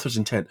 Forget the author's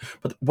intent,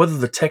 but whether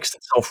the text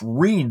itself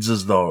reads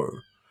as though,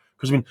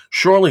 because I mean,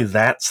 surely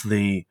that's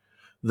the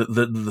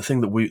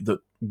thing that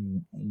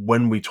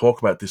when we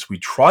talk about this, we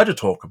try to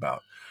talk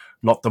about,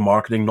 not the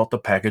marketing, not the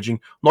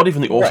packaging, not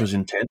even the right. author's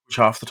intent, which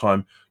half the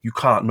time you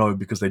can't know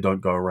because they don't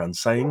go around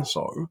saying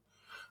so.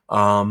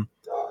 Um,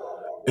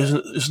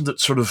 isn't it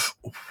sort of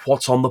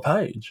what's on the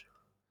page?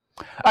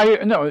 I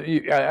no,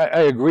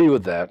 I agree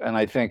with that, and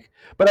I think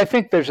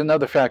there's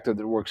another factor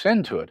that works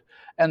into it,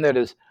 and that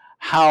is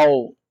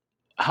how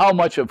how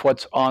much of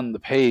what's on the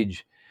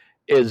page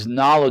is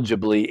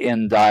knowledgeably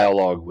in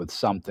dialogue with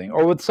something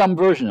or with some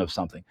version of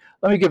something.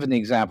 Let me give an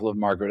example of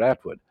Margaret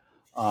Atwood,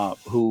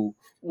 who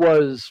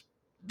was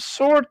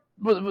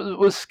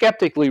was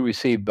skeptically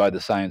received by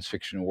the science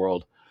fiction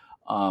world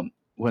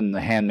when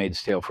The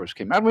Handmaid's Tale first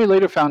came out. We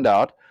later found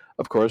out,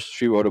 of course,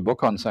 she wrote a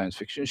book on science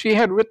fiction. She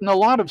had written a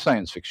lot of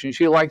science fiction.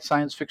 She liked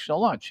science fiction a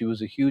lot. She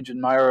was a huge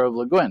admirer of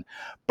Le Guin,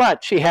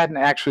 but she hadn't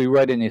actually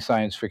read any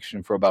science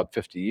fiction for about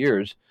 50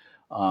 years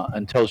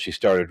until she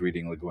started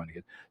reading Le Guin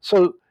again.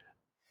 So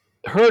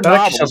her That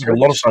actually sounds novels, like a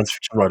lot of science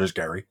fiction writers,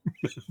 Gary.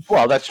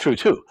 well, that's true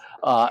too.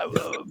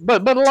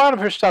 But a lot of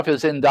her stuff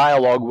is in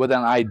dialogue with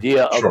an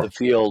idea of Sure. the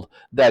field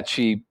that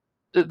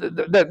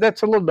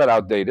that's a little bit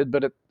outdated,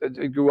 but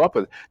it grew up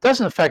with. It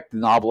doesn't affect the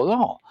novel at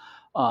all.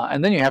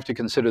 And then you have to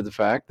consider the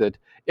fact that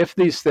if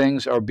these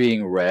things are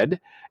being read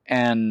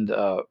and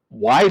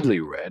widely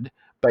read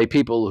by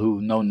people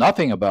who know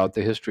nothing about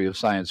the history of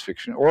science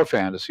fiction or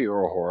fantasy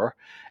or horror,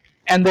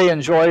 and they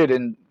enjoy it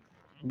in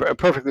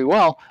perfectly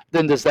well,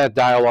 then does that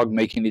dialogue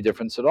make any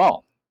difference at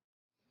all?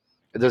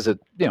 Does it,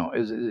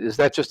 is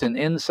that just an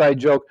inside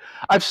joke?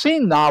 I've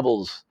seen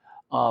novels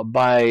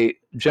by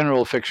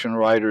general fiction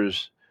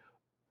writers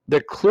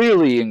that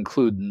clearly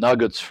include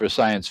nuggets for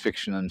science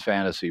fiction and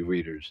fantasy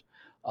readers,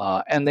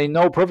 and they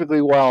know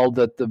perfectly well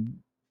that the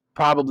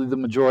probably the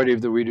majority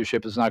of the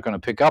readership is not going to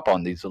pick up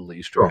on these little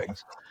Easter Sure.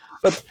 eggs,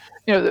 but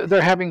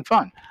they're having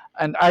fun,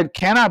 and I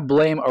cannot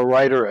blame a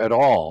writer at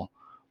all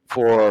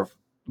for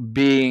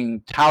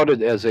being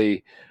touted as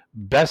a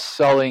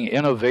best-selling,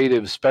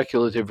 innovative,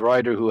 speculative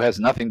writer who has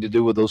nothing to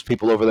do with those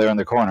people over there in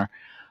the corner.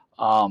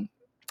 Um,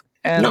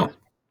 No. and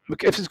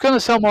if it's going to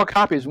sell more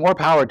copies, more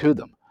power to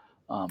them.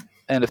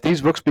 And if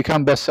these books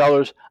become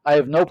bestsellers, I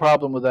have no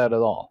problem with that at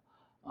all.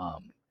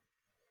 Um,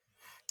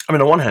 I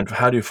mean, on one hand,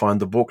 how do you find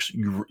the books?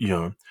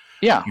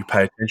 yeah. You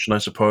pay attention, I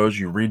suppose.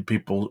 You read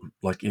people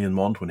like Ian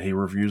Mont when he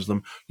reviews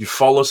them. You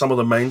follow some of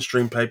the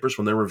mainstream papers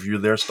when they review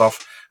their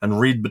stuff and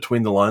read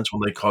between the lines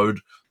when they code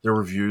their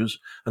reviews.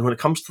 And when it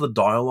comes to the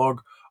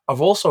dialogue,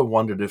 I've also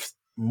wondered if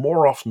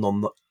more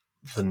often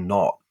than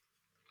not,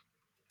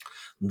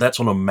 that's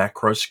on a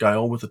macro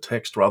scale with the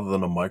text rather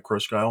than a micro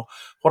scale.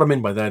 What I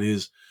mean by that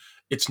is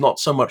it's not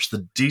so much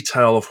the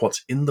detail of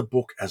what's in the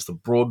book as the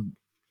broad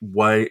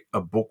way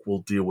a book will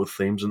deal with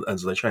themes and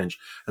as they change.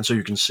 And so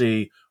you can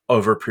see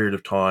over a period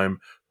of time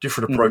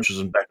different Mhm. approaches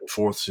and back and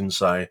forths in,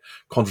 say,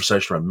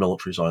 conversation around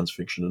military science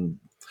fiction and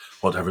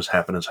whatever's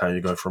happened is how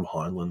you go from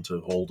Heinlein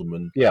to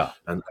Haldeman Yeah.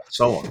 and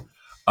so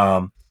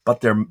on.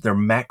 But they're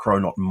macro,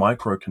 not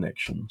micro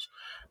connections.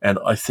 And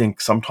I think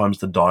sometimes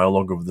the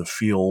dialogue of the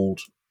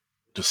field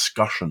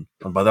discussion,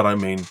 and by that I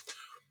mean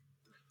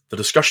the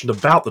discussion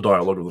about the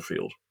dialogue of the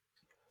field,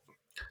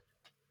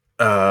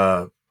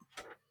 uh,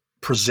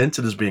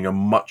 presented as being a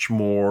much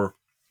more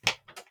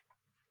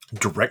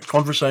direct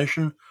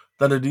conversation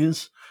than it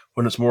is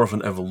when it's more of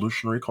an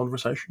evolutionary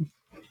conversation.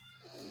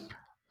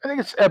 I think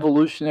it's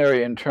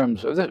evolutionary in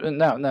terms of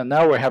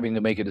now we're having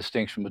to make a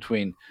distinction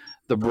between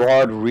the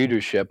broad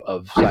readership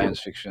of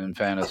science fiction and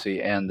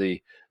fantasy and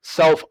the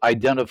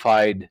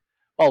self-identified,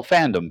 well,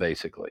 fandom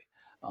basically.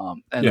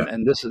 Yeah,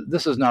 And this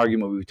is an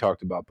argument we've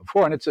talked about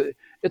before, and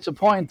it's a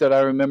point that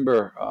I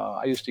remember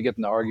I used to get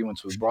into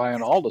arguments with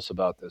Brian Aldiss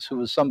about this, who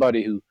was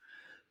somebody who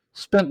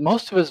spent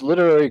most of his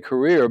literary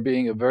career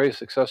being a very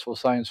successful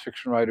science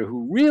fiction writer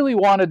who really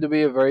wanted to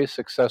be a very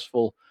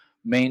successful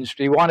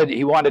mainstream.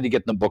 He wanted to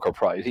get the Booker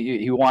Prize.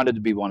 He wanted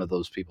to be one of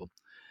those people.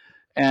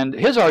 And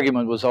his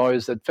argument was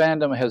always that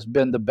fandom has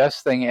been the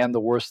best thing and the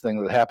worst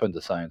thing that happened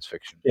to science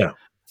fiction, yeah,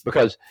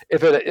 because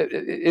if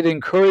it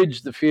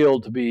encouraged the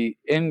field to be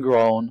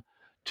ingrown,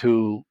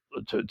 to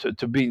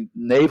to be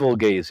navel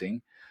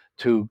gazing,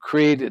 to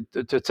create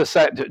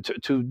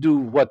to do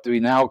what we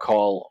now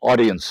call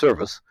audience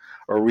service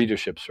or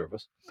readership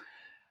service,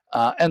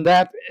 and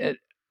that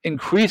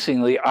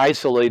increasingly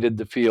isolated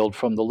the field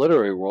from the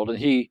literary world. And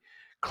he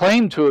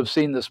claimed to have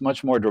seen this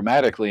much more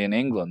dramatically in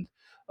England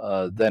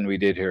than we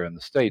did here in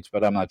the States,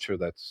 but I'm not sure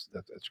that's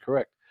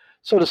correct.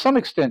 So to some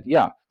extent,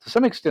 yeah, to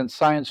some extent,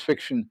 science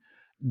fiction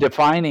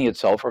defining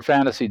itself or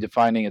fantasy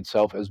defining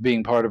itself as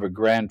being part of a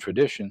grand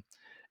tradition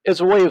is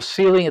a way of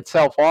sealing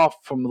itself off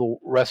from the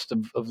rest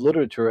of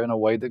literature in a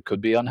way that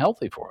could be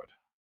unhealthy for it.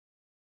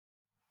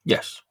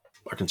 yes,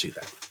 I can see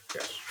that.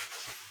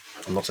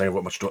 Yes, I'm not saying I've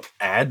got much to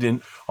add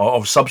in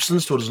of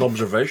substance to it as an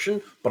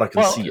observation, but I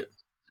can Well, see it.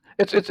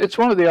 it's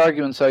one of the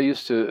arguments I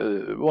used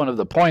to one of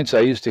the points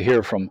I used to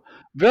hear from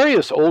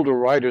various older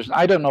writers.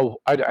 I don't know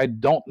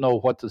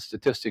what the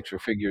statistics or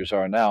figures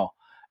are now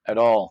at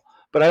all,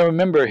 but I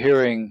remember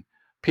hearing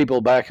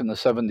people back in the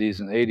 70s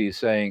and 80s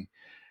saying,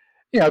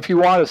 if you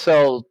want to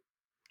sell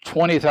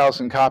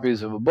 20,000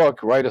 copies of a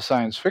book, write a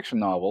science fiction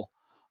novel,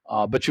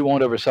 but you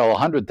won't ever sell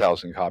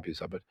 100,000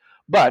 copies of it.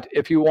 But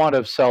if you want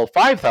to sell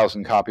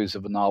 5,000 copies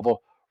of a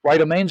novel,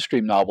 write a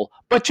mainstream novel,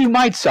 but you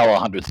might sell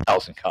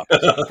 100,000 copies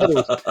of it. In other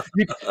words,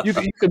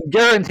 you can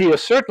guarantee a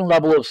certain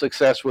level of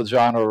success with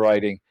genre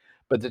writing,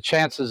 but the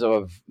chances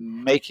of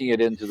making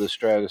it into the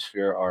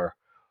stratosphere are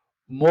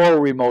more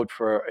remote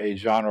for a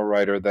genre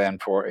writer than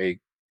for a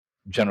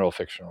general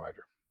fiction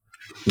writer.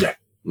 Yeah,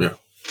 yeah.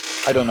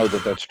 I don't know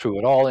that that's true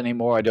at all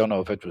anymore. I don't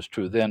know if it was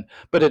true then,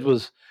 but it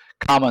was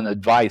common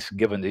advice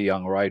given to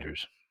young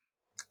writers.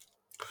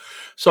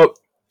 So,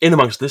 in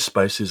amongst this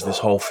space is this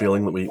whole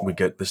feeling that we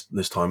get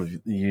this time of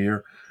the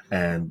year,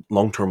 and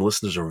long term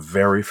listeners are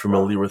very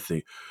familiar with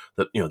the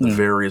Mm.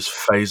 various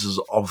phases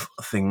of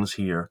things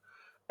here,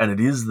 and it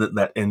is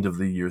that end of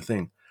the year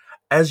thing.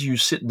 As you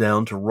sit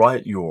down to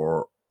write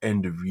your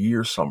end of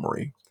year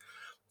summary,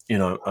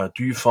 do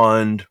you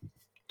find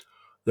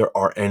there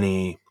are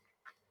any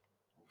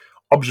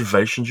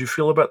observations you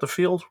feel about the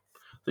field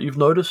that you've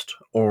noticed,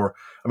 or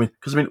I mean,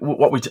 because I mean,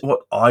 what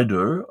I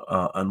do,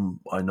 and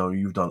I know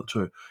you've done it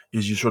too,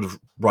 is you sort of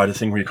write a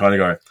thing where you kind of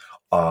go,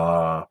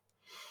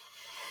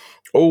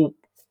 oh,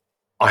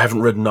 I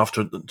haven't read enough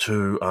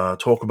to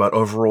talk about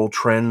overall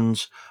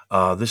trends.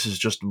 This is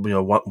just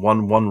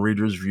one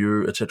reader's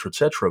view, etc.,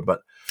 etc.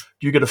 But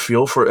do you get a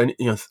feel for any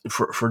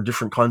for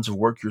different kinds of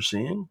work you're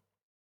seeing?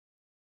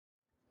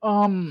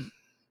 Um,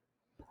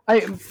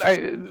 I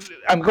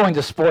I'm going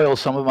to spoil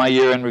some of my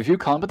year in review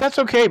column, but that's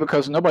okay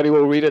because nobody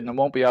will read it and it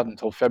won't be out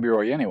until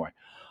February anyway.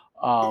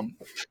 Um,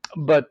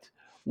 but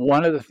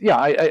one of the yeah,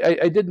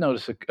 I did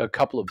notice a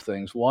couple of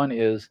things. One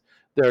is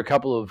there are a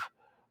couple of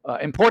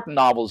important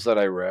novels that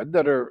I read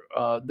that are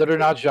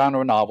not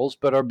genre novels,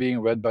 but are being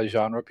read by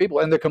genre people,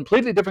 and they're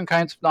completely different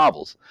kinds of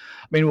novels.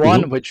 I mean,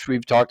 one Hmm. which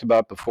we've talked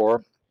about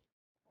before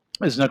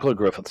is Nicola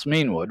Griffith's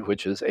Meanwood,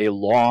 which is a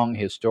long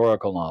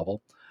historical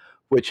novel,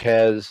 which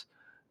has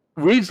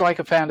reads like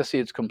a fantasy.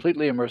 It's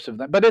completely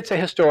immersive, but it's a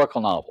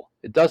historical novel.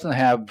 It doesn't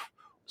have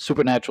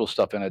supernatural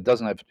stuff in it. It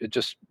doesn't have it.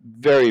 Just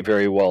very,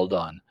 very well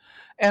done,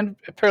 and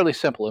fairly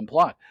simple in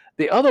plot.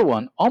 The other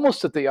one,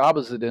 almost at the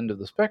opposite end of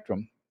the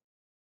spectrum,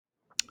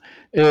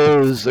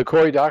 is the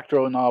Cory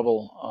Doctorow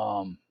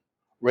novel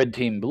Red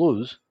Team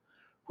Blues,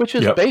 which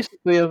is Yep.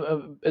 basically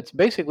it's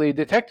basically a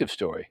detective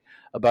story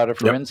about a Yep.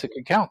 forensic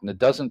accountant. It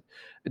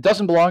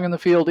doesn't belong in the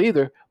field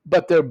either,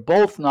 but they're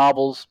both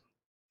novels.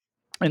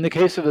 In the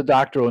case of the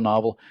Doctorow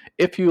novel,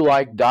 if you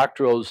like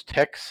Doctorow's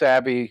tech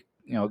savvy,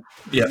 Yep.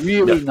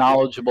 really Yep.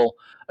 knowledgeable,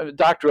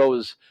 Doctorow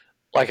is,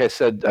 like I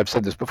said, I've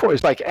said this before,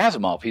 he's like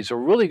Asimov. He's a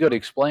really good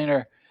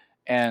explainer,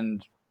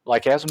 and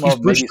like He's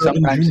Asimov, Bruce maybe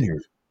Sterling sometimes,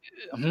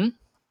 Jr. hmm?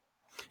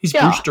 He's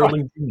Bruce Yeah, right,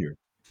 Sterling Jr.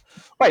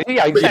 right, yeah, But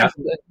yeah,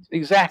 exactly,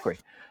 exactly.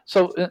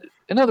 So,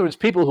 in other words,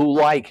 people who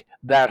like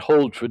that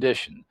whole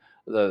tradition,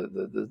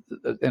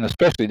 and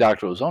especially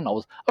Doctorow's own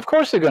novels, of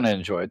course they're going to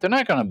enjoy it. They're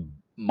not going to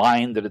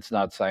mind that it's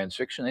not science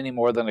fiction any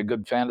more than a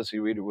good fantasy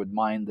reader would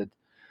mind that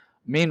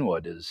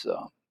Meanwood is.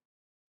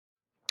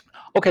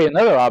 Okay,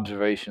 another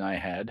observation I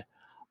had.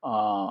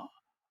 Uh,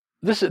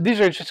 these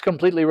are just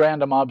completely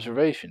random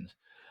observations.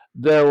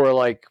 There were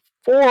like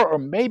four or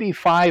maybe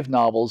five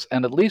novels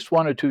and at least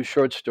one or two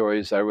short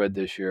stories I read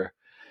this year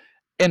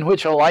in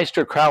which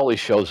Aleister Crowley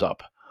shows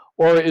up,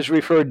 or is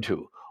referred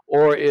to,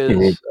 or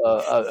mhm. is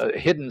a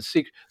hidden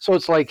secret. So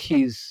it's like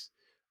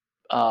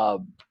uh,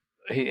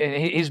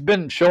 he's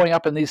been showing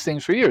up in these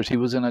things for years. He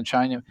was in a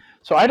China.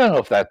 So I don't know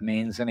if that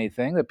means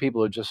anything. That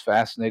people are just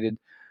fascinated,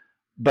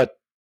 but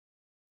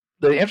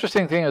the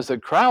interesting thing is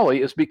that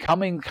Crowley is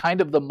becoming kind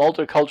of the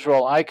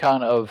multicultural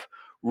icon of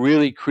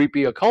really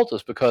creepy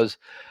occultists because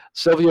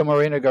Silvia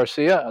Morena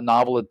Garcia, a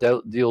novel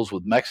that deals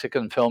with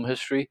Mexican film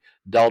history,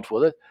 dealt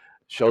with it.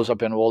 Shows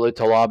up in Wole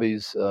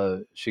Talabi's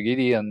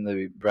Shigidi and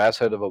the Brass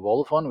Head of a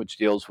Volophon, which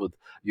deals with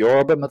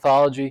Yoruba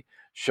mythology.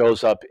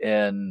 Shows up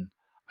in,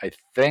 I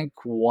think,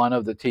 one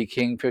of the T.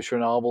 Kingfisher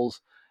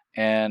novels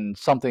and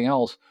something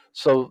else.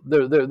 So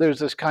there's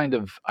this kind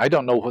of, I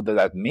don't know whether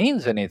that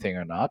means anything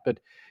or not, but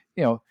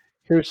you know,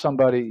 here's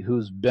somebody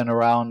who's been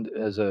around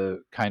as a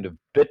kind of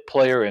bit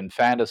player in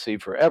fantasy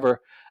forever.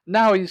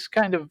 Now he's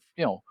kind of,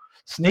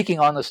 sneaking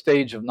on the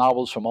stage of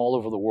novels from all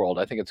over the world.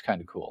 I think it's kind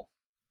of cool.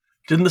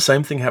 Didn't the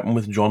same thing happen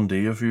with John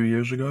Dee a few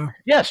years ago?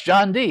 Yes,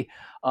 John Dee.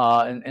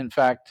 In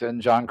fact, and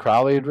John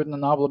Crowley had written a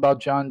novel about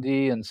John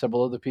Dee, and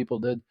several other people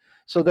did.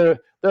 So they're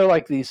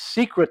like these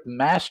secret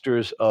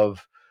masters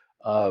of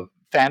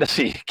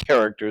fantasy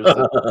characters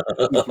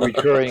that keep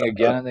recurring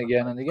again and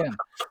again and again.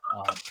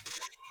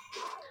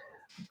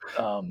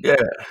 Um, um, Yeah.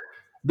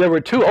 There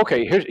were two.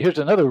 Okay, here's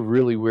another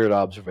really weird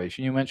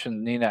observation. You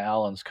mentioned Nina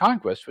Allen's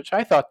Conquest, which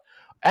I thought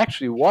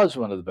actually was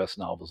one of the best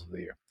novels of the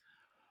year.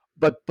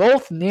 But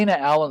both Nina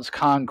Allen's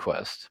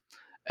Conquest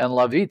and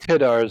Lavie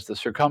Tidhar's The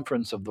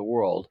Circumference of the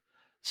World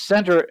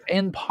center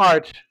in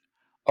part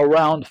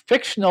around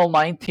fictional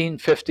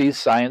 1950s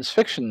science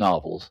fiction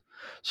novels.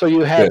 So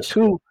you have Yes.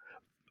 two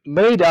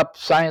made up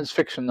science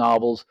fiction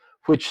novels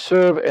which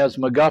serve as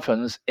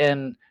MacGuffins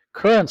in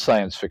current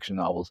science fiction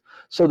novels.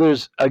 So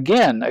there's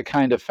again a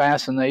kind of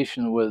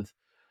fascination with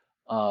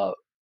uh,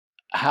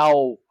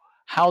 how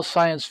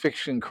science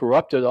fiction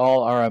corrupted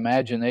all our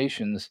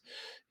imaginations,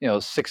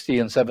 60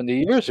 and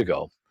 70 years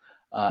ago,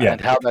 Yeah.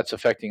 and how that's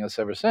affecting us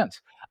ever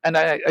since. And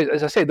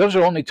as I say, those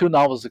are only two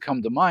novels that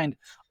come to mind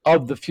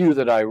of the few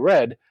that I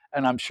read.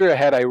 And I'm sure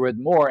had I read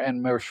more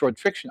and more short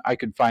fiction, I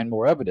could find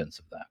more evidence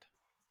of that.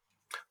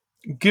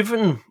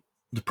 Given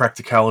the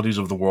practicalities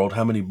of the world,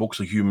 how many books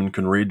a human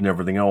can read and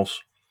everything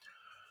else,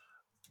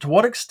 to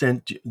what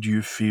extent do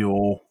you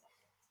feel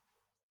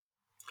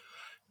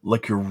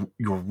like you're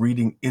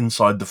reading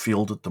inside the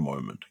field at the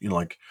moment?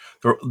 Like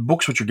there are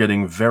books which are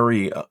getting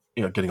very,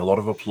 getting a lot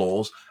of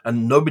applause,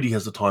 and nobody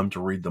has the time to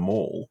read them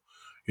all.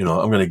 I'm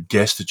going to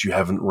guess that you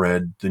haven't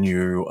read the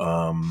new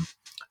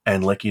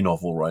Anne Leckie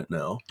novel right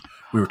now.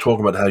 We were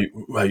talking about how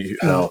you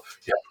haven't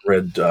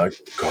read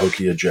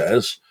Cahokia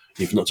Jazz.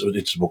 Even though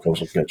it's a book I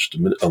was looking at just a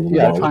little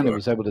Yeah, I while finally ago.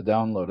 was able to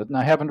download it, and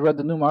I haven't read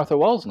the new Martha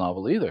Wells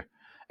novel either.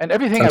 And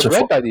everything And I've so,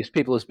 read by these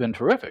people has been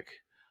terrific.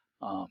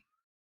 Um,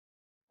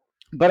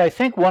 but I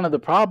think one of the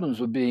problems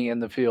with being in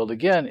the field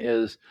again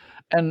is,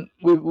 and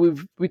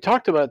we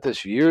talked about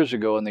this years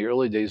ago in the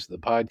early days of the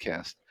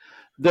podcast.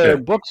 There are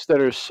yeah, books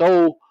that are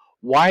so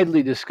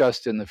widely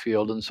discussed in the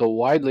field and so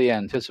widely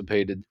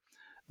anticipated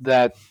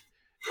that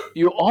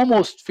you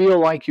almost feel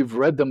like you've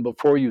read them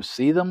before you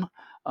see them.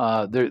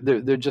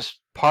 They're just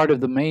part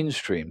of the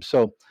mainstream.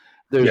 So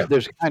yeah,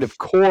 there's kind of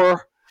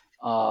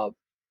uh,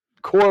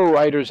 core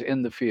writers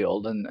in the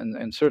field,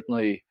 and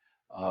certainly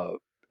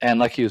Anne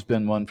Leckie has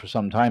been one for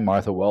some time.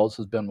 Martha Wells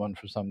has been one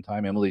for some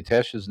time. Emily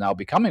Tesh is now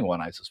becoming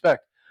one, I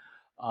suspect.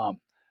 Um,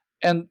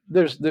 and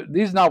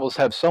these novels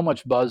have so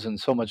much buzz and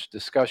so much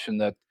discussion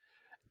that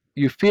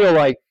you feel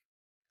like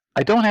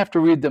I don't have to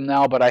read them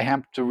now, but I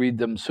have to read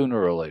them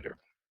sooner or later.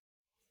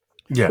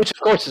 yeah. Which, of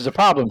course, is a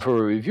problem for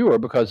a reviewer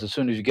because as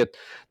soon as you get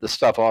the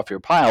stuff off your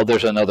pile,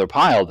 there's another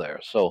pile there.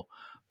 So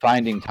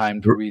finding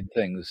time to read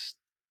things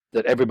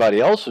that everybody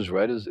else has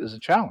read is a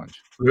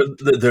challenge.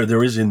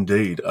 There is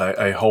indeed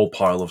a whole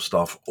pile of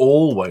stuff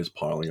always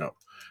piling up,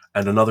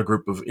 and another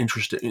group of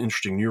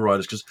interesting new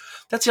writers. Because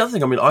that's the other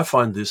thing. I mean, I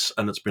find this,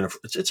 and it's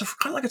a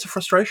kind of like it's a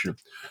frustration,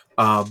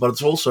 but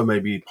it's also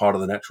maybe part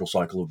of the natural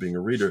cycle of being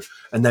a reader,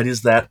 and that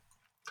is that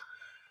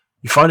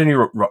you find a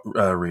new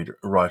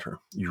writer,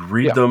 you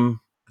read Yeah.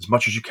 them as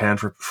much as you can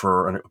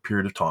for a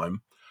period of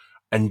time,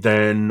 and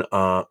then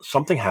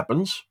something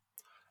happens,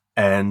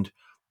 and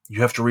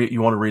you have to read.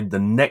 You want to read the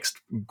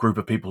next group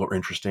of people who are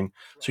interesting,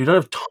 so you don't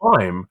have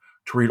time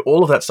to read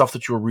all of that stuff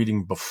that you were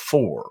reading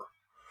before.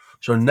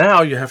 So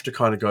now you have to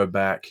kind of go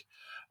back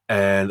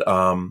and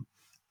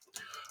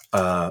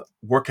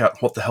work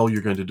out what the hell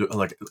you're going to do.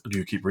 Like, do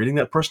you keep reading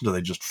that person? Do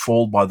they just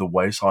fall by the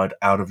wayside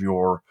out of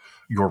your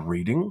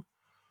reading?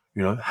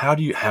 You know, how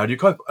do you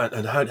cope,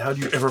 and how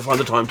do you ever find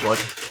the time to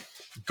like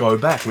go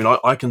back? I mean,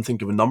 I can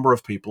think of a number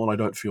of people, and I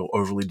don't feel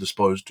overly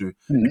disposed to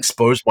Mhm.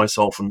 expose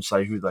myself and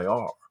say who they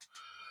are,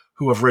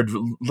 who I've read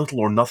little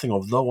or nothing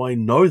of, though I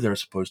know they're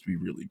supposed to be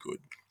really good.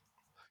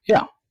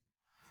 Yeah.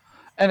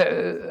 And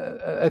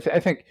I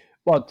think,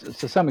 well,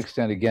 to some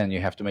extent, again,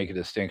 you have to make a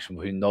distinction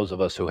between those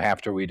of us who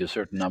have to read a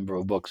certain number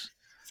of books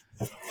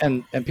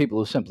and people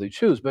who simply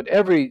choose. But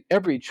every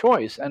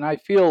choice, and I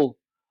feel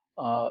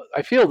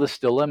this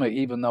dilemma,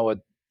 even though it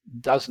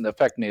doesn't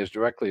affect me as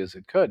directly as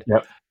it could,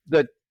 Yeah,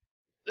 that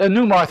a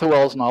new Martha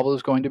Wells novel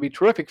is going to be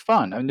terrific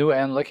fun. A new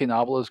Anne Leckie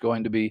novel is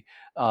going to be,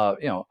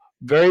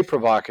 very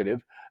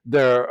provocative.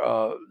 There,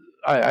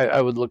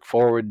 I would look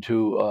forward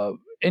to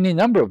any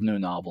number of new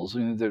novels.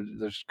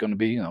 There's going to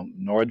be,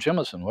 Nora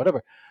Jemisin,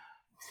 whatever.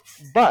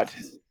 But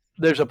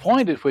there's a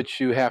point at which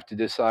you have to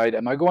decide: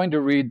 am I going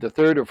to read the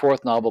third or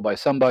fourth novel by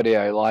somebody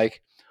I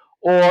like,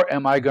 or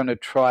am I going to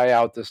try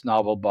out this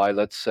novel by,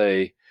 let's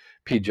say,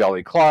 P.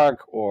 Jelly Clark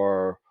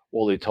or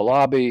Wole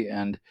Talabi,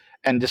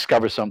 and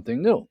discover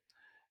something new?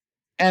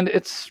 And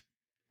it's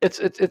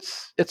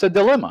a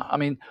dilemma. I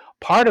mean,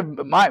 part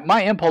of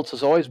my impulse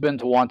has always been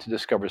to want to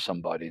discover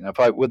somebody. And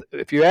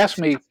if you ask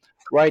me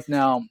right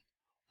now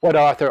what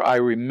author I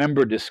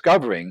remember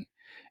discovering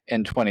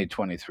in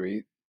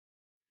 2023,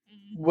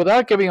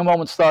 without giving a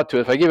moment's thought to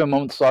it, if I give a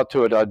moment's thought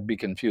to it, I'd be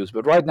confused.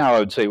 But right now, I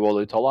would say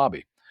Wole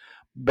Talabi,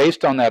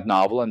 based on that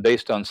novel and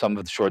based on some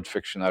of the short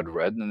fiction I'd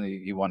read, and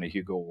he won a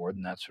Hugo Award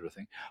and that sort of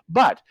thing.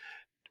 But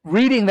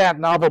reading that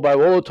novel by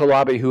Wole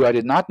Talabi, who I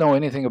did not know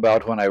anything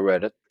about when I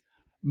read it,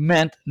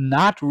 meant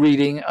not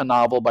reading a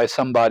novel by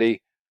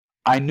somebody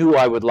I knew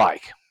I would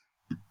like.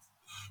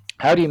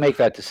 How do you make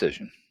that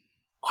decision?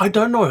 I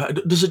don't know.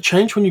 Does it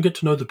change when you get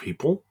to know the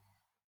people?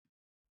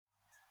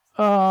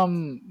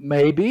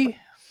 Maybe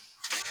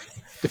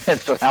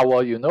depends on how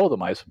well you know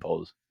them, I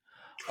suppose.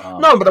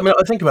 Um, No, but I mean,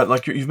 I think about it,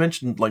 like you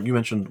mentioned Wale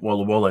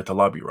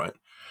Talabi, right?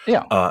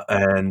 yeah,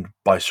 And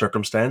by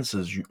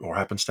circumstances or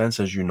happenstance,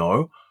 as you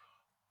know,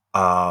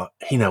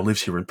 he now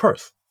lives here in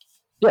Perth,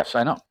 yes,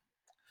 I know.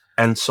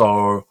 and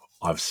so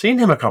I've seen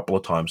him a couple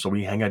of times. So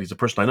we hang out. He's a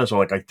person I know. So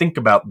like, I think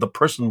about the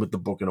person with the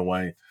book in a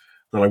way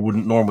that I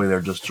wouldn't normally.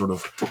 They're just sort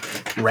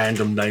of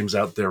random names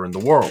out there in the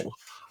world.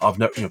 I've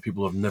never,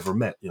 people I've never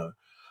met.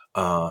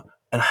 Uh,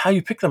 and how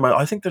you pick them out,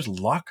 I think there's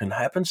luck and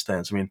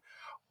happenstance. I mean,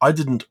 I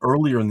didn't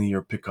earlier in the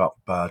year pick up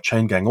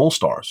Chain Gang All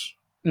Stars,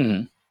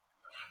 Hmm.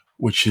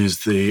 which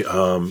is the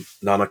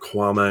Nana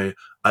Kwame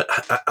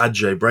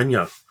Adje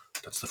Brenya.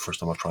 That's the first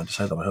time I've tried to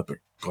say that. I hope I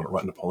got it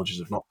right, and apologies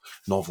if not.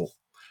 Novel.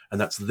 And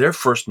that's their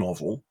first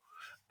novel.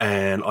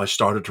 And I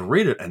started to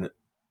read it, and it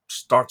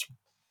starts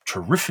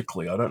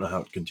terrifically. I don't know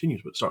how it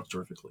continues, but it starts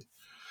terrifically.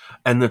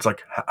 And it's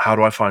like, how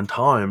do I find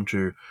time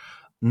to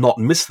not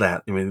miss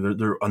that? I mean,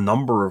 there are a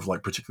number of,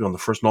 like, particularly on the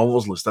first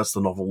novels list, that's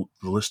the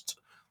list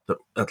that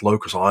at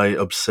Locus I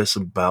obsess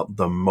about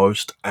the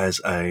most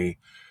as a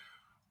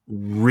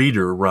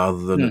reader rather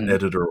than an Hmm.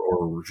 editor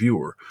or a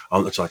reviewer.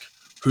 It's like,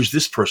 who's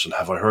this person?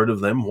 Have I heard of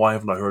them? Why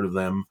haven't I heard of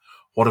them?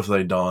 What have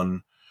they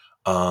done?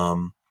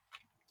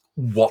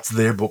 What's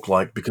their book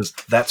like? Because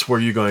that's where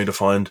you're going to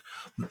find,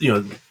 you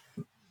know,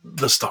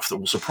 the stuff that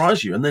will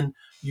surprise you, and then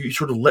you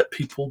sort of let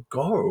people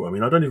go. I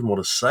mean, I don't even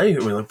want to say. I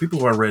mean, like people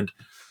who I read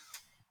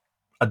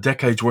a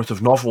decade's worth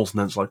of novels, and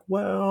then it's like,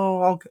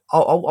 well,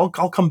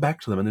 I'll come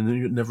back to them, and then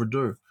you never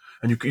do,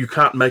 and you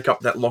can't make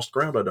up that lost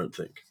ground. I don't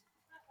think.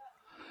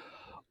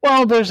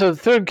 Well, there's a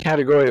third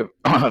category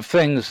of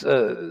things,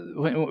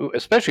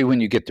 especially when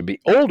you get to be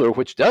older,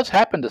 which does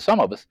happen to some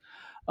of us,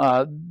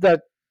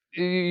 that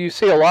you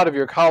see a lot of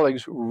your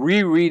colleagues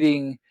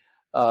rereading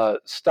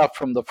stuff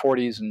from the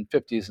 40s and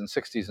 50s and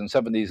 60s and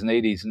 70s and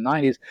 80s and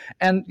 90s,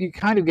 and you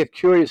kind of get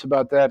curious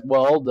about that.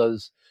 Well,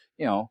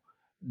 you know,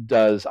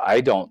 does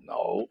I don't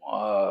know,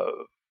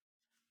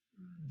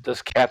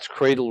 does Cat's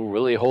Cradle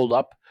really hold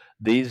up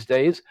these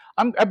days?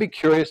 I'd be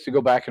curious to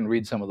go back and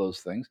read some of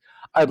those things.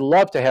 I'd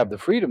love to have the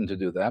freedom to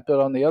do that, but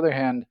on the other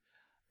hand,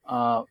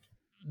 uh,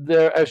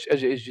 as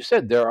you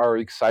said, there are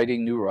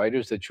exciting new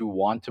writers that you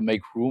want to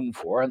make room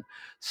for, and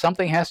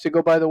something has to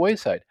go by the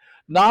wayside.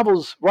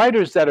 Novels,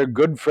 writers that are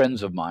good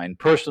friends of mine,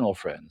 personal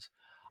friends,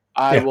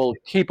 I Yeah, will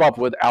keep up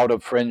with out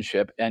of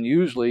friendship, and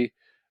usually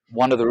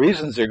one of the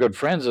reasons they're good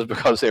friends is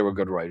because they were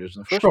good writers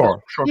in the first place.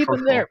 sure, sure, sure,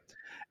 Even sure. there,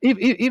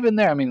 even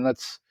there, I mean,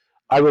 let's.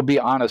 I will be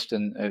honest,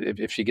 and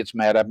if she gets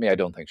mad at me, I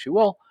don't think she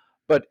will.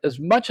 But as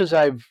much as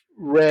I've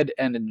read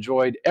and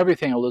enjoyed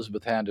everything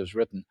Elizabeth Hand has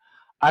written,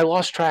 I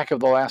lost track of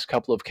the last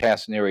couple of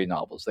Castaneri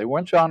novels. They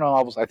weren't genre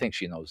novels. I think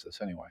she knows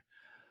this anyway.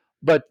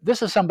 But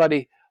this is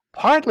somebody,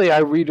 partly I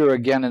read her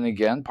again and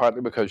again,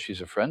 partly because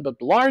she's a friend,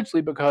 but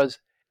largely because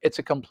it's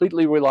a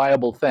completely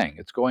reliable thing.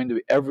 It's going to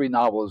be, every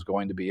novel is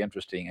going to be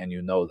interesting, and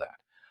you know that.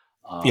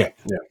 Uh, Yeah,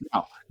 yeah,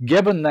 Now,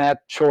 given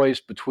that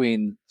choice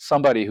between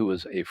somebody who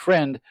is a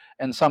friend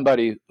and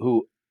somebody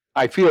who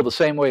I feel the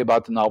same way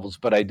about the novels,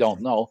 but I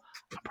don't know,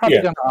 I'm probably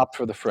yeah. going to opt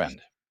for the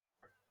friend.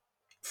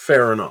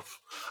 Fair enough.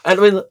 And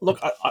I mean, look,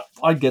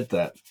 I get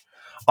that.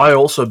 I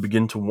also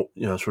begin to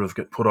sort of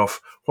get put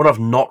off when I've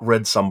not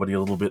read somebody a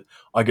little bit.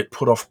 I get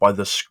put off by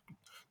the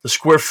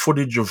square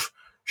footage of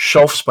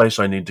shelf space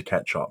I need to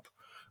catch up.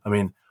 I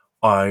mean,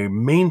 I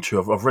mean to.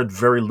 I've read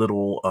very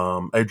little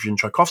Adrian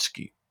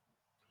Tchaikovsky,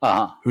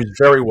 Uh huh. who's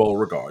very well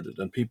regarded,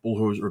 and people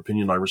whose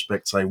opinion I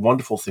respect say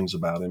wonderful things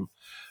about him.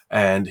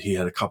 And he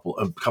had a couple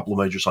of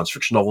major science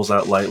fiction novels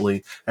out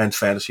lately and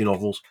fantasy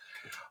novels.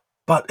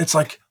 But it's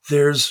like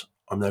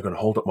I'm now going to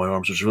hold up my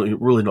arms. It's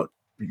really not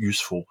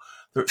useful.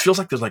 It feels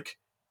like there's like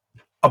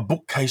a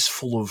bookcase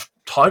full of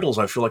titles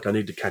I feel like I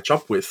need to catch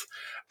up with,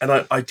 and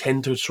I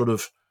tend to sort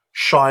of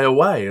shy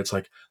away. It's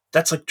like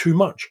that's like too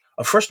much.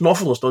 A first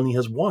novelist only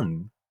has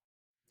one,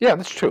 Yeah,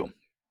 that's true.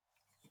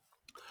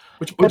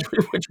 which which,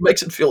 But which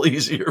makes it feel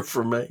easier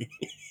for me,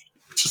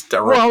 which is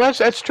well, terrible.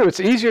 that's true. It's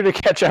easier to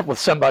catch up with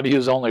somebody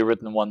who's only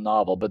written one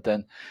novel, but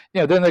then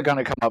then they're going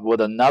to come up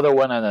with another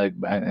one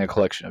and a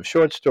collection of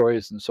short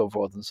stories and so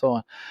forth and so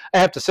on. I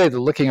have to say that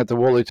looking at the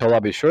Woolley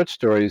Tolabi short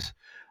stories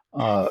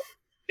uh,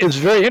 is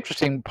very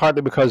interesting,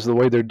 partly because of the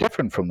way they're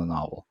different from the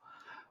novel.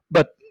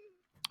 But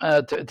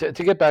to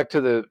get back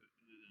to the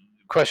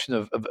question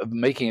of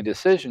making a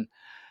decision,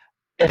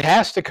 it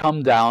has to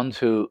come down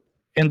to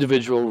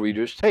individual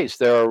readers' taste.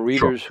 There are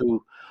Sure. readers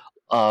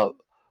uh,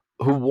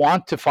 who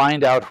want to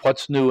find out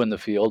what's new in the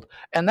field.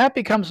 And that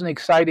becomes an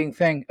exciting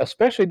thing,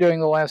 especially during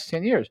the last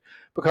 10 years,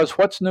 because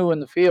what's new in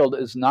the field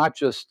is not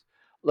just,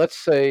 let's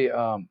say,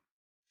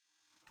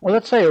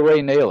 let's say a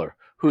Ray Naylor,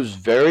 who's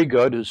very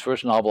good, whose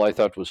first novel I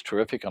thought was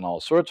terrific in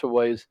all sorts of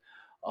ways,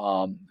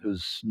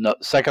 whose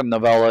second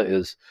novella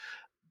is,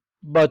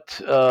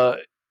 but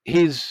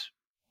he's,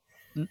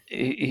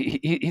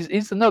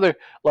 he's another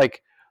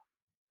like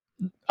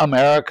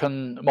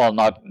American, well,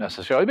 not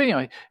necessarily,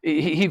 but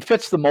he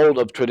fits the mold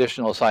of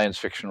traditional science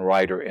fiction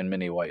writer in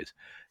many ways.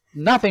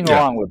 Nothing Yeah.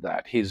 wrong with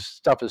that. His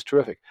stuff is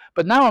terrific.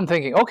 But now I'm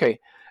thinking, okay,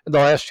 in the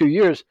last few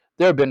years,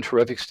 there have been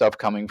terrific stuff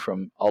coming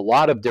from a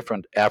lot of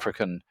different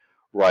African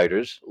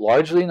writers,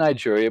 largely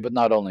Nigeria, but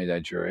not only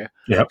Nigeria,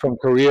 Yeah. from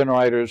Korean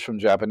writers, from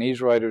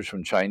Japanese writers,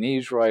 from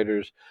Chinese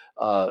writers.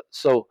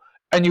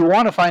 And you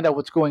want to find out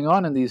what's going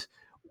on in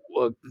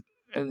uh,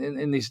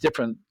 in these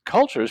different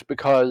cultures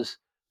because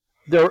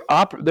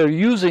they're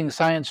using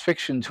science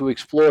fiction to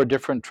explore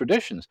different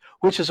traditions,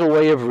 which is a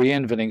way of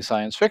reinventing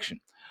science fiction.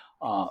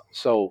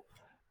 So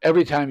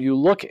every time you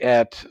look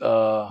at,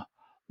 go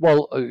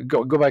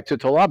back to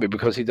Tolabi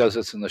because he does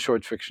this in the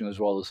short fiction as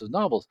well as his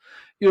novels.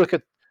 You look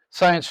at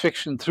science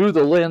fiction through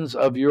the lens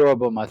of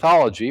Yoruba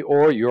mythology,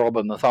 or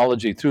Yoruba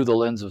mythology through the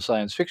lens of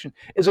science fiction,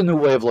 is a new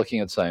way of looking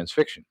at science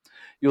fiction.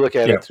 You look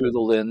at Yeah. it through the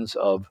lens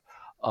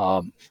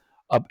um,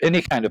 of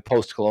any kind of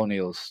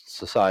post-colonial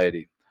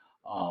society,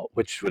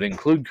 which would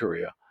include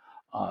Korea.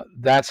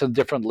 That's a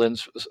different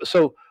lens.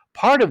 So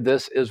part of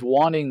this is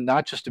wanting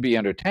not just to be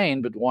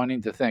entertained, but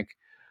wanting to think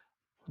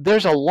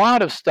there's a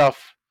lot of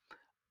stuff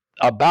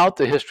about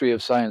the history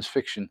of science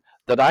fiction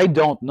that I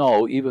don't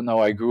know, even though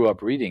I grew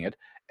up reading it,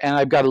 and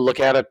I've got to look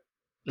at it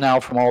now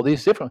from all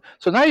these different.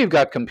 So now you've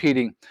got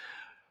competing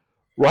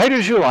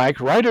writers you like,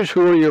 writers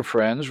who are your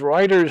friends,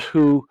 writers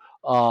who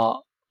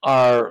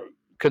are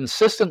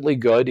consistently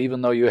good,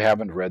 even though you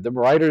haven't read them,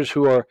 writers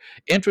who are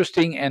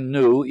interesting and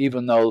new,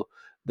 even though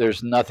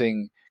There's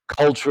nothing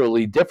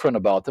culturally different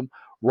about them.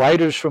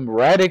 Writers from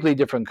radically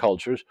different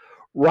cultures,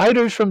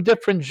 writers from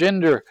different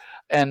gender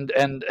and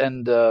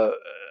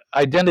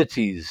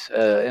identities,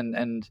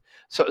 and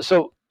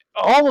so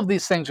all of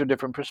these things are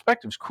different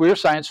perspectives. Queer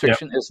science Yeah.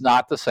 fiction is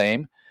not the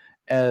same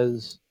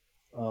as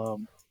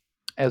um,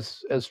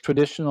 as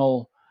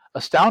traditional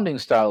astounding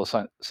style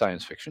of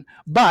science fiction.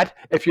 But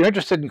if you're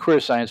interested in queer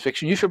science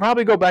fiction, you should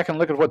probably go back and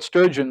look at what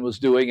Sturgeon was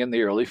doing in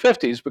the early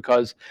 50s,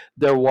 because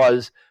there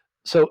was,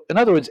 so in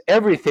other words,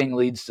 everything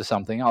leads to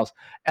something else.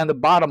 And the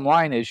bottom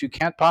line is you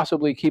can't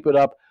possibly keep it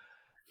up.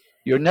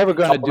 You're never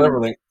going to Top of do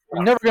everything.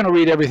 you're never going to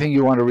read everything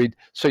you want to read.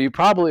 So you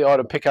probably ought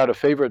to pick out a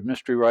favorite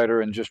mystery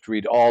writer and just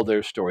read all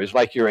their stories,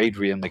 like your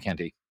Adrian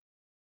McKenty.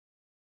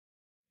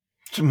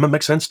 It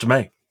makes sense to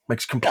me.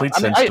 Makes Yeah, complete I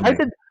mean, sense to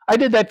me. I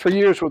did that for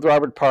years with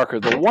Robert Parker.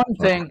 The one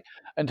thing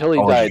until he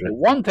Apologies, died, the man.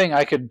 one thing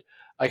I could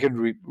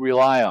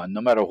rely on, no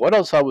matter what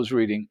else I was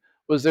reading,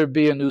 was there'd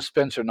be a new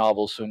Spencer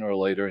novel sooner or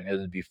later, and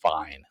it'd be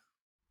fine.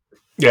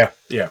 Yeah,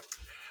 yeah.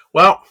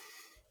 Well,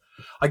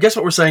 I guess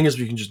what we're saying is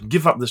we can just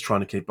give up this trying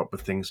to keep up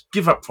with things,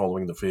 give up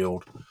following the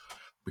field,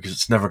 because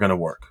it's never going to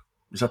work.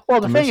 Is that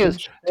Well, the the thing is,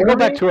 message? to go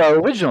back to our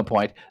original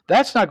point,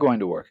 that's not going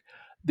to work.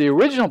 The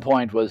original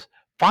point was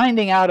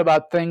finding out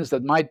about things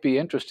that might be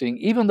interesting,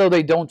 even though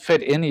they don't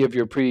fit any of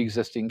your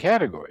pre-existing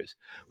categories,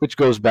 which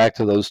goes back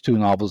to those two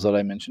novels that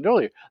I mentioned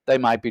earlier. They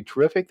might be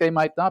terrific, they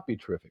might not be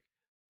terrific,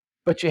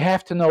 but you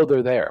have to know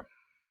they're there.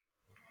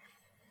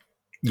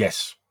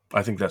 Yes,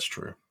 I think that's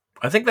true.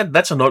 I think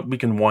that's a note we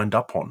can wind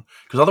up on,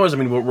 because otherwise, I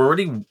mean, we're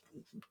already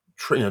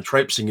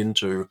traipsing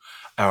into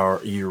our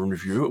year in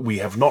review. We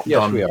have not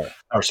Yes, we done are.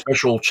 our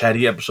special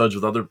chatty episodes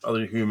with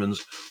other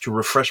humans to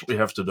refresh what we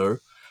have to do.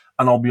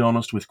 And I'll be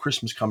honest, with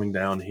Christmas coming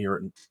down here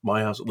at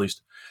my house, at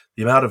least,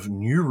 the amount of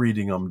new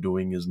reading I'm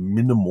doing is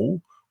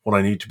minimal. What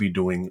I need to be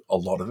doing, a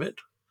lot of it.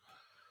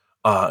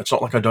 It's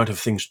not like I don't have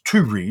things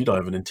to read. I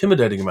have an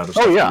intimidating amount of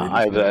Oh, stuff to yeah, read,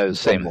 I which have makes the no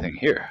same problem. thing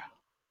here.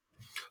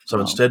 So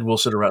instead, we'll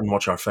sit around and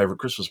watch our favorite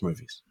Christmas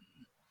movies.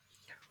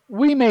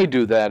 We may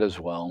do that as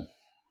well.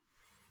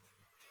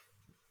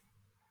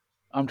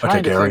 I'm Okay,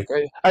 trying to think.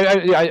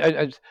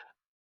 Gary,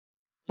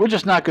 We're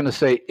just not going to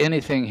say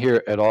anything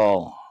here at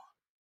all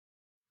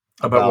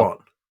about about what?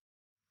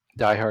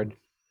 Die Hard.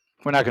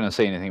 We're not going to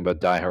say anything about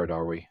Die Hard,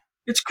 are we?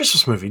 It's a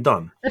Christmas movie,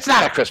 done. It's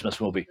not a Christmas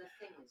movie.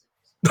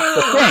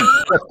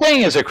 The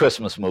Thing is a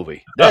Christmas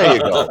movie. There you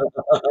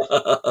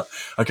go.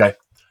 Okay,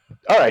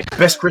 All right.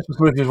 best Christmas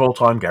movie of all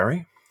time,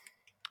 Gary.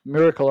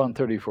 Miracle on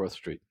 34th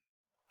Street,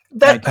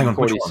 Hang on,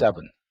 which one?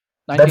 1947.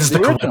 That is the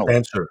The correct original.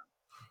 answer.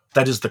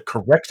 That is the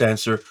correct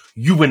answer.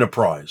 You win a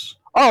prize.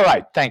 All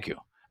right. Thank you.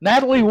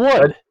 Natalie That,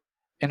 Wood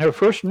in her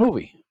first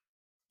movie.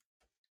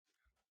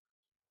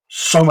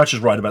 so much is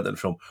right about that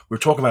film. We were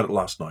talking about it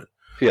last night.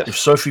 If Yes.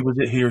 Sophie was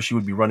here, she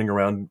would be running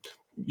around,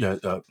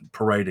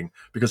 parading,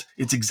 because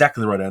it's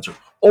exactly the right answer.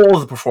 All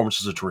of the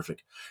performances are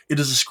terrific. It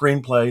is a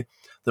screenplay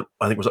that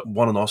I think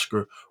won an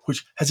Oscar,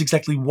 which has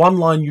exactly one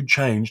line you'd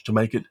change to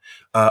make it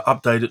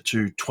update it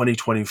to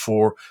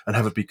 2024 and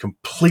have it be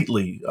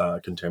completely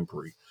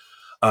contemporary.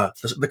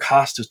 The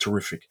cast is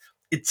terrific.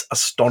 It's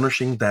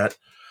astonishing that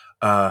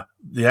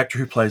the actor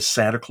who plays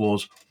Santa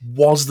Claus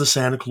was the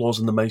Santa Claus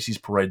in the Macy's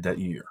parade that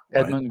year,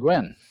 right? Edmund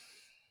Gwenn.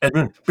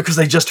 Edmund, because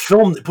they just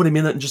put him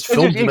in it and just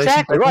filmed the Macy's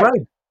Exactly Day right.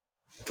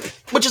 Parade,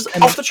 which is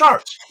And off the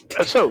charts.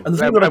 so, And the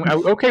thing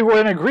that okay,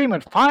 we're in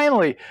agreement.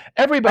 Finally,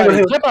 hang on, everybody,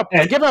 hang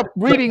on, give up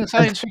and, reading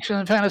science fiction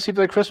and fantasy for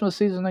the Christmas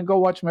season and go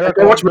watch and go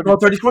Miracle on watch Miracle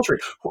 30. on 34th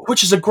Street,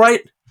 which is a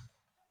great,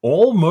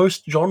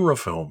 almost genre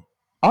film.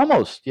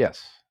 Almost,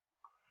 yes.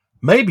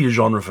 Maybe a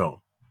genre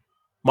film.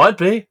 Might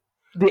be.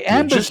 The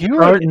You just don't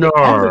ambiguity, the know.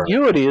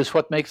 ambiguity is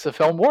what makes the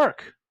film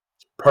work.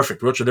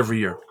 Perfect. We watch it every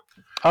year.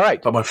 All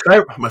right. But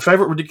my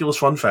favorite ridiculous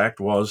fun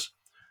fact was,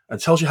 it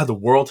tells you how the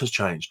world has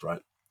changed,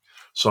 right?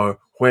 So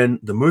when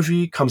the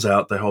movie comes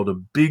out, they hold a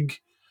big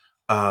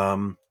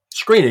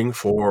screening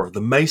for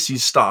the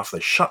Macy's stuff. They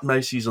shut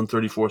Macy's on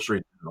 34th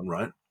Street down,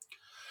 right?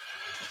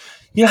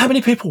 You know how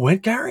many people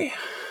went, Gary?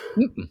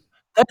 Mm-mm.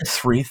 That is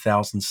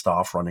 3,000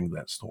 staff running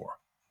that store.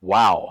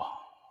 Wow.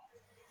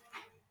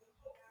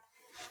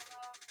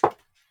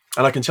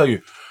 And I can tell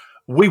you,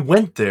 we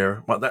went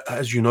there,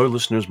 as you know,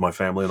 listeners, my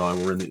family and I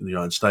were in the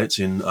United States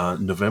in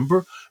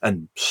November,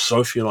 and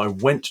Sophie and I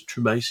went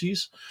to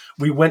Macy's.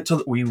 We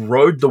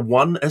rode the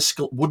one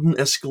wooden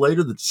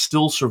escalator that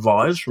still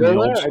survives from the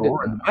Still old there? I didn't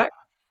store in the know. back.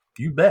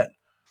 You bet.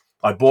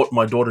 I bought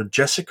my daughter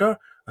Jessica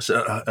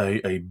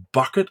a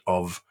bucket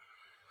of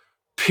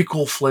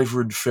pickle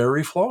flavored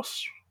fairy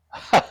floss.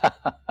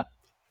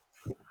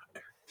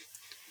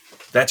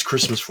 That's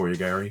Christmas for you,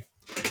 Gary.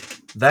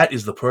 That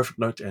is the perfect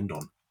note to end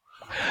on.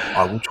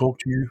 I will talk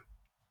to you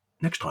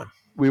next time.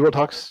 We will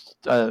talk.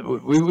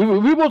 We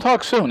will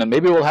talk soon, and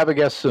maybe we'll have a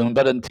guest soon.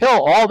 But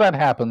until all that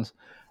happens,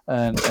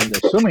 and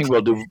assuming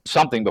we'll do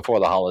something before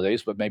the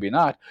holidays, but maybe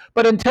not.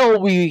 But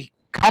until we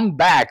come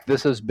back,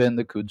 this has been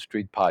the Coode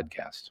Street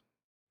Podcast.